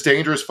 this is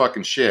dangerous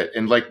fucking shit.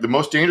 And like, the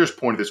most dangerous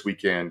point of this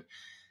weekend,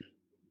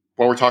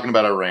 while we're talking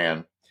about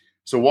Iran,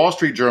 so Wall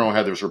Street Journal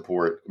had this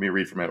report. Let me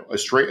read from it.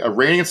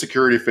 Iranian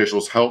security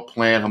officials helped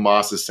plan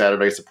Hamas's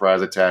Saturday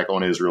surprise attack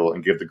on Israel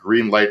and give the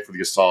green light for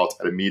the assault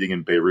at a meeting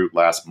in Beirut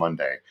last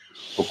Monday,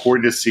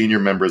 according to senior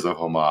members of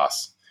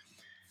Hamas.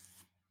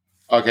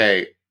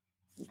 Okay,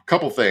 a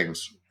couple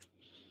things.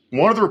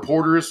 One of the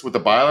reporters with the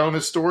byline on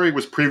this story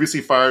was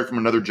previously fired from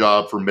another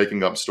job for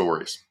making up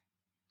stories.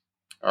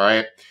 All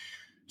right.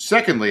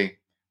 Secondly,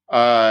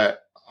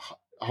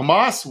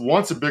 Hamas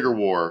wants a bigger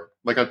war,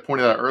 like I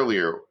pointed out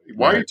earlier.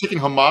 Why are you taking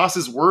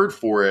Hamas's word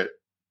for it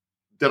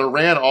that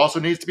Iran also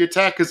needs to be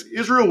attacked? Because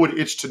Israel would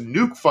itch to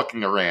nuke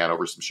fucking Iran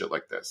over some shit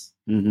like this.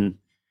 Mm-hmm.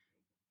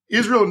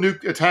 Israel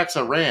attacks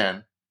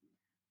Iran.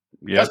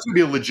 Yep. That's going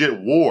to be a legit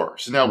war.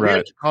 So now we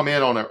have to come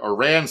in on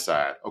Iran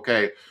side.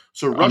 Okay.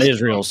 So Russia, on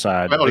Israel's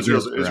side. Oh,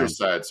 Israel's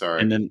side, sorry.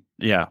 And then,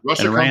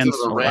 Russia comes in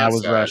on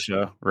Iran's side.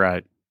 Russia.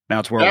 Right. Now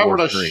it's World War War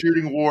we're in a III.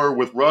 shooting war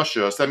with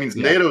Russia. So that means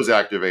NATO's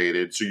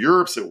activated. So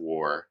Europe's at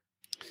war.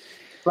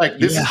 Like,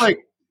 this is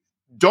like,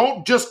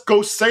 don't just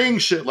go saying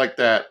shit like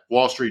that,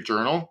 Wall Street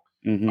Journal.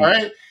 Mm-hmm. All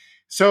right.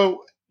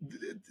 So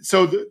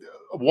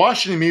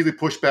Washington immediately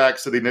pushed back.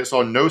 So they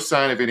saw no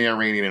sign of any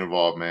Iranian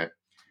involvement.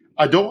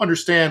 I don't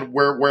understand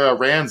where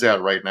Iran's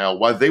at right now,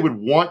 why they would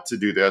want to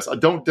do this. I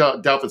don't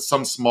doubt that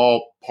some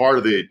small part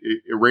of the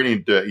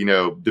Iranian,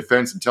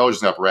 defense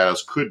intelligence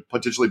apparatus could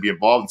potentially be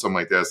involved in something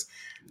like this.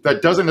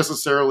 That doesn't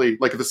necessarily,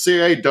 like, if the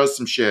CIA does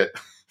some shit,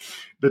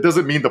 that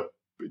doesn't mean the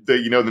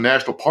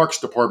National Parks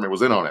Department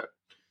was in on it.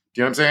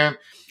 Do you know what I'm saying?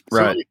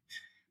 Right.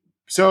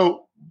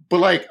 But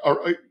like,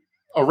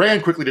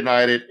 Iran quickly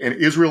denied it, and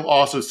Israel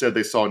also said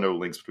they saw no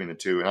links between the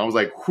two. And I was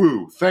like,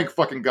 whew, thank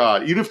fucking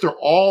God. Even if they're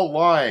all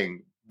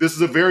lying, this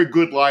is a very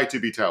good lie to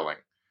be telling,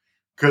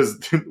 because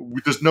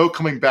there's no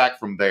coming back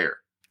from there.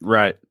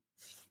 Right.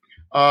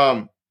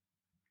 But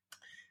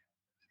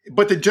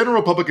the general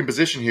Republican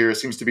position here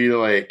seems to be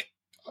like,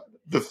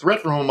 the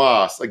threat from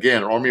Hamas,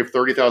 again, an army of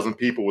 30,000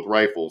 people with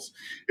rifles,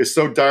 is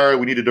so dire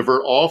we need to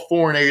divert all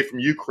foreign aid from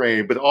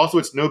Ukraine, but also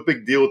it's no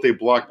big deal that they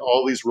blocked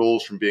all these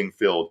roles from being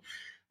filled.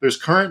 There's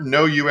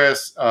no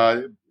U.S.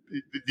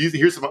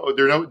 There's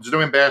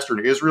no ambassador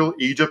in Israel,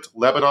 Egypt,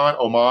 Lebanon,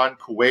 Oman,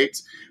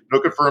 Kuwait, no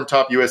confirmed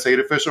top U.S. aid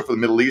official for the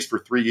Middle East for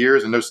 3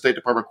 years, and no State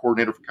Department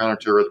coordinator for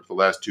counterterrorism for the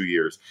last 2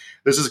 years.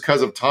 This is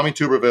because of Tommy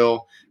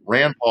Tuberville,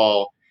 Rand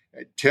Paul,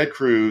 Ted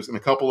Cruz, and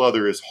a couple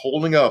others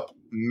holding up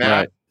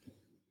mass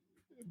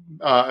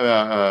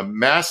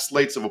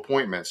slates of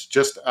appointments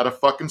just out of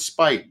fucking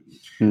spite.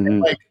 Mm-hmm. And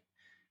like,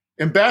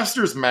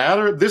 ambassadors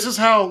matter. This is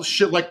how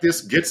shit like this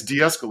gets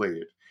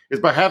de-escalated, is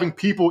by having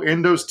people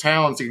in those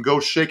towns that can go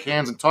shake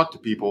hands and talk to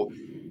people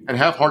and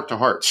have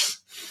heart-to-hearts.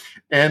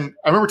 And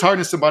I remember talking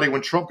to somebody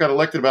when Trump got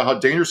elected about how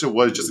dangerous it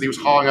was, just that he was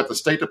hauling out the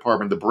State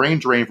Department, the brain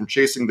drain from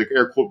chasing the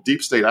air quote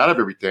deep state out of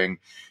everything.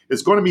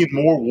 It's going to mean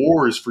more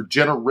wars for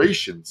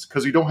generations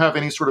because you don't have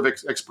any sort of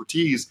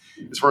expertise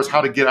as far as how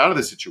to get out of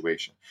the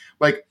situation.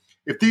 Like,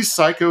 if these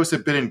psychos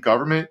had been in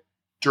government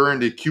during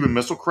the Cuban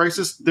Missile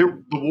Crisis,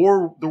 the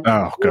war.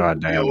 Oh,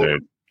 goddamn,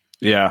 dude.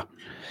 Yeah.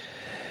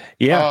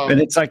 Yeah. And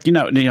it's like,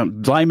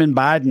 blaming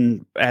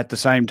Biden at the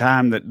same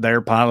time that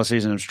their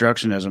policies and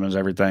obstructionism and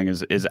everything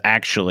is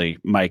actually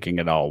making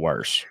it all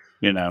worse.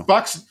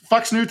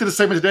 Fox News did the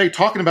same today,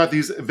 talking about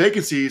these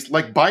vacancies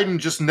like Biden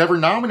just never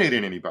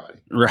nominated anybody.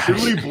 Right. They're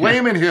really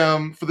blaming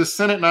him for the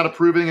Senate not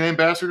approving an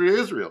ambassador to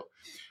Israel.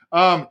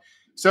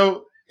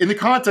 So in the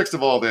context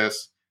of all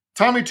this,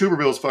 Tommy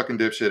Tuberville's fucking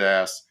dipshit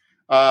ass,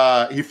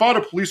 he filed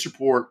a police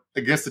report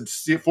against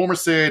the former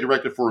CIA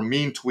director for a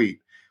mean tweet.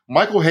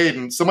 Michael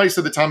Hayden, somebody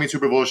said that Tommy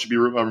Tuberville should be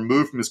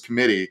removed from his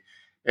committee,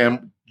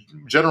 and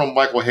General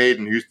Michael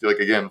Hayden, who's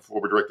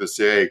former director of the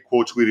CIA,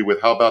 quote tweeted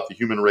with "How about the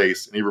human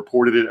race?" and he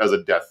reported it as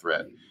a death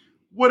threat.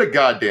 What a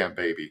goddamn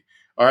baby!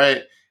 All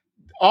right,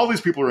 all these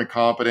people are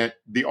incompetent.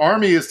 The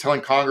Army is telling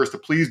Congress to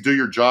please do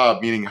your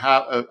job, meaning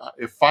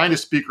find a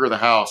Speaker of the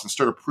House and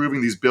start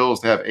approving these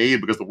bills to have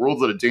aid because the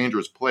world's at a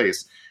dangerous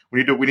place.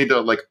 We need to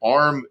like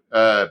arm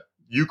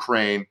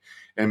Ukraine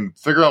and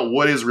figure out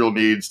what Israel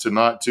needs to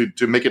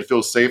make it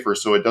feel safer,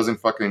 so it doesn't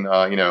fucking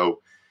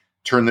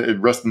turn the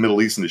rest of the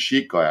Middle East into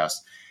sheet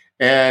glass.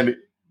 And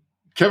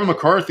Kevin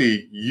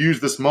McCarthy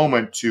used this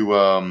moment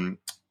to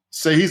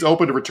say he's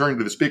open to returning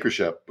to the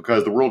speakership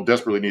because the world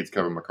desperately needs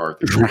Kevin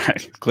McCarthy.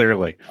 Right,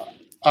 clearly.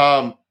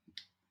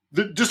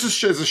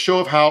 Just as a show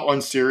of how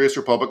unserious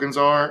Republicans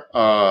are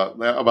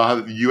about how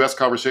the U.S.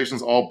 conversation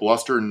is all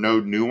bluster and no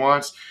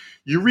nuance.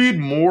 You read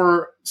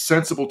more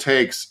sensible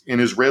takes in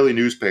Israeli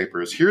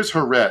newspapers. Here's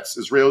Haaretz,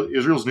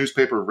 Israel's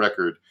newspaper of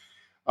record.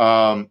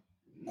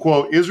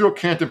 Quote, Israel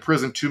can't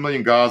imprison 2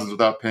 million Gazans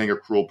without paying a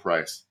cruel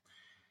price.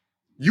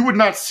 You would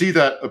not see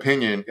that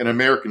opinion in an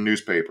American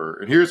newspaper.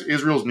 And here's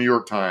Israel's New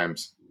York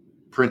Times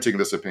printing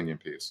this opinion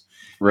piece.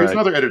 Right. Here's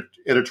another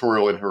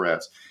editorial in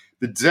Haaretz.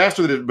 The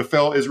disaster that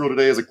befell Israel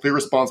today is a clear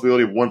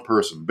responsibility of one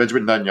person,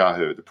 Benjamin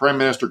Netanyahu. The prime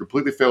minister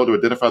completely failed to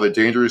identify the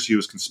dangers he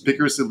was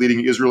conspicuously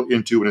leading Israel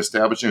into in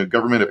establishing a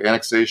government of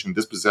annexation and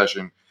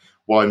dispossession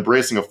while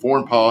embracing a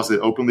foreign policy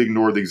that openly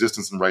ignored the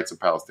existence and rights of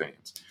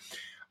Palestinians.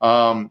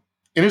 An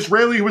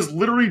Israeli who was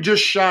literally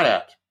just shot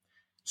at,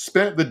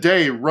 spent the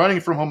day running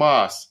from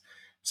Hamas,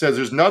 says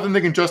there's nothing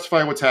that can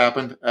justify what's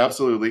happened.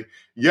 Absolutely.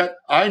 Yet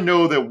I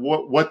know that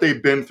what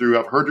they've been through,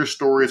 I've heard their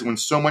stories. When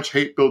so much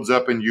hate builds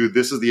up in you,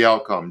 this is the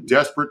outcome.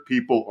 Desperate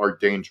people are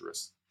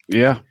dangerous.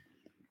 Yeah.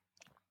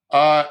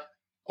 A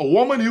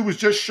woman who was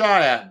just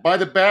shot at by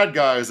the bad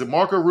guys that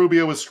Marco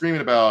Rubio was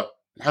screaming about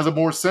has a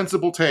more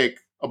sensible take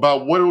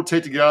about what it will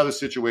take to get out of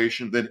this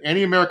situation than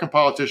any American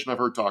politician I've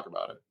heard talk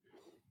about it.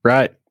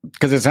 Right.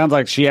 Because it sounds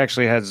like she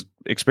actually has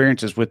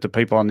experiences with the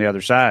people on the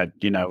other side,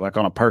 like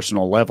on a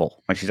personal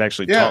level. Like she's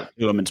actually talked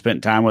to them and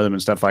spent time with them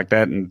and stuff like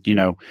that. And,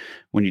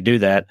 when you do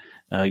that,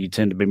 you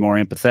tend to be more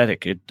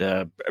empathetic.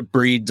 It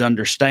breeds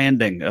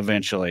understanding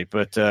eventually.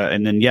 But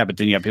then you have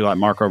people like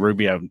Marco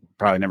Rubio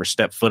probably never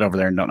stepped foot over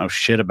there and don't know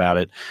shit about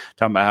it.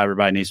 Talking about how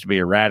everybody needs to be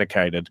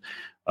eradicated.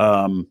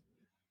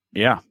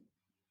 Yeah.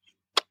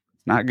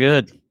 Not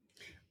good.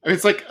 I mean,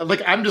 it's like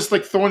I'm just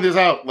like throwing this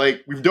out.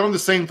 Like we've done the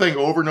same thing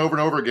over and over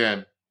and over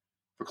again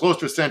for close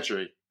to a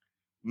century.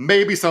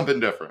 Maybe something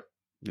different.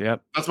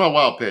 Yep. That's my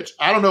wild pitch.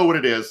 I don't know what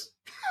it is.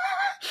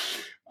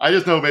 I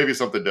just know maybe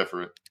something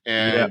different.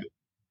 And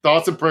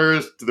thoughts and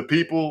prayers to the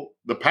people,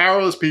 the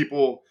powerless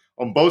people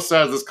on both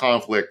sides of this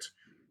conflict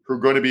who are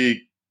going to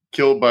be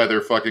killed by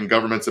their fucking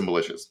governments and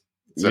militias.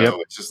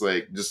 So it's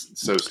just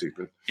so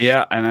stupid.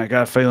 Yeah, and I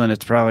got a feeling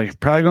it's probably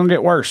going to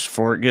get worse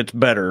before it gets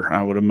better,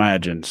 I would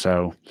imagine.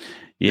 So,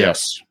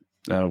 yes,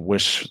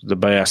 wish the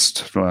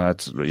best.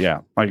 Like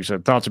you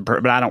said, thoughts and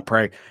prayers, but I don't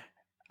pray.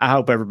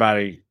 I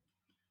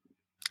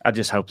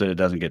just hope that it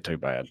doesn't get too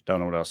bad. Don't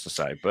know what else to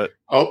say, but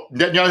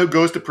Netanyahu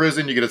goes to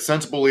prison. You get a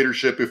sensible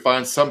leadership who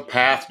finds some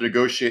path to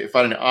negotiate,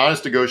 find an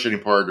honest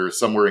negotiating partner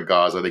somewhere in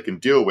Gaza they can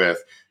deal with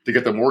to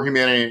get them more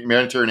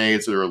humanitarian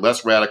aid so they're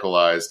less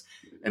radicalized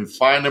and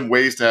find them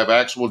ways to have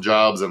actual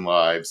jobs and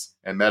lives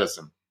and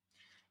medicine.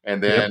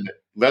 And then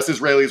less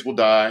Israelis will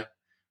die,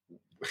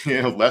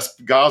 less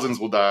Gazans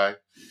will die.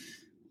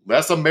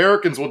 Less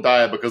Americans will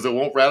die because it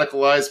won't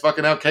radicalize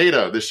fucking Al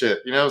Qaeda. This shit,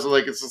 so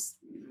it's just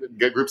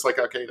get groups like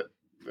Al Qaeda.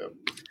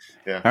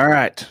 Yeah. All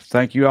right.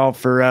 Thank you all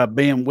for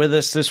being with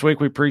us this week.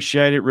 We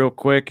appreciate it. Real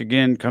quick,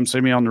 again, come see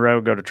me on the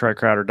road. Go to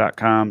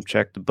TreyCrowder.com.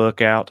 Check the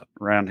book out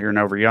around here and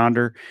over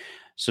yonder.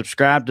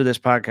 Subscribe to this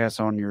podcast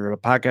on your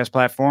podcast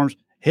platforms.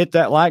 Hit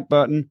that like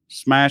button,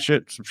 smash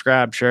it,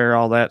 subscribe, share,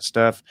 all that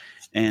stuff.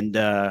 And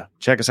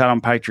check us out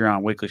on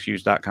Patreon,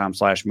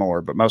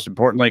 weeklyskews.com/more. But most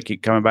importantly,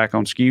 keep coming back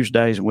on Skews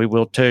days, and we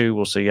will too.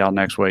 We'll see y'all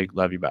next week.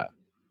 Love you. Bye.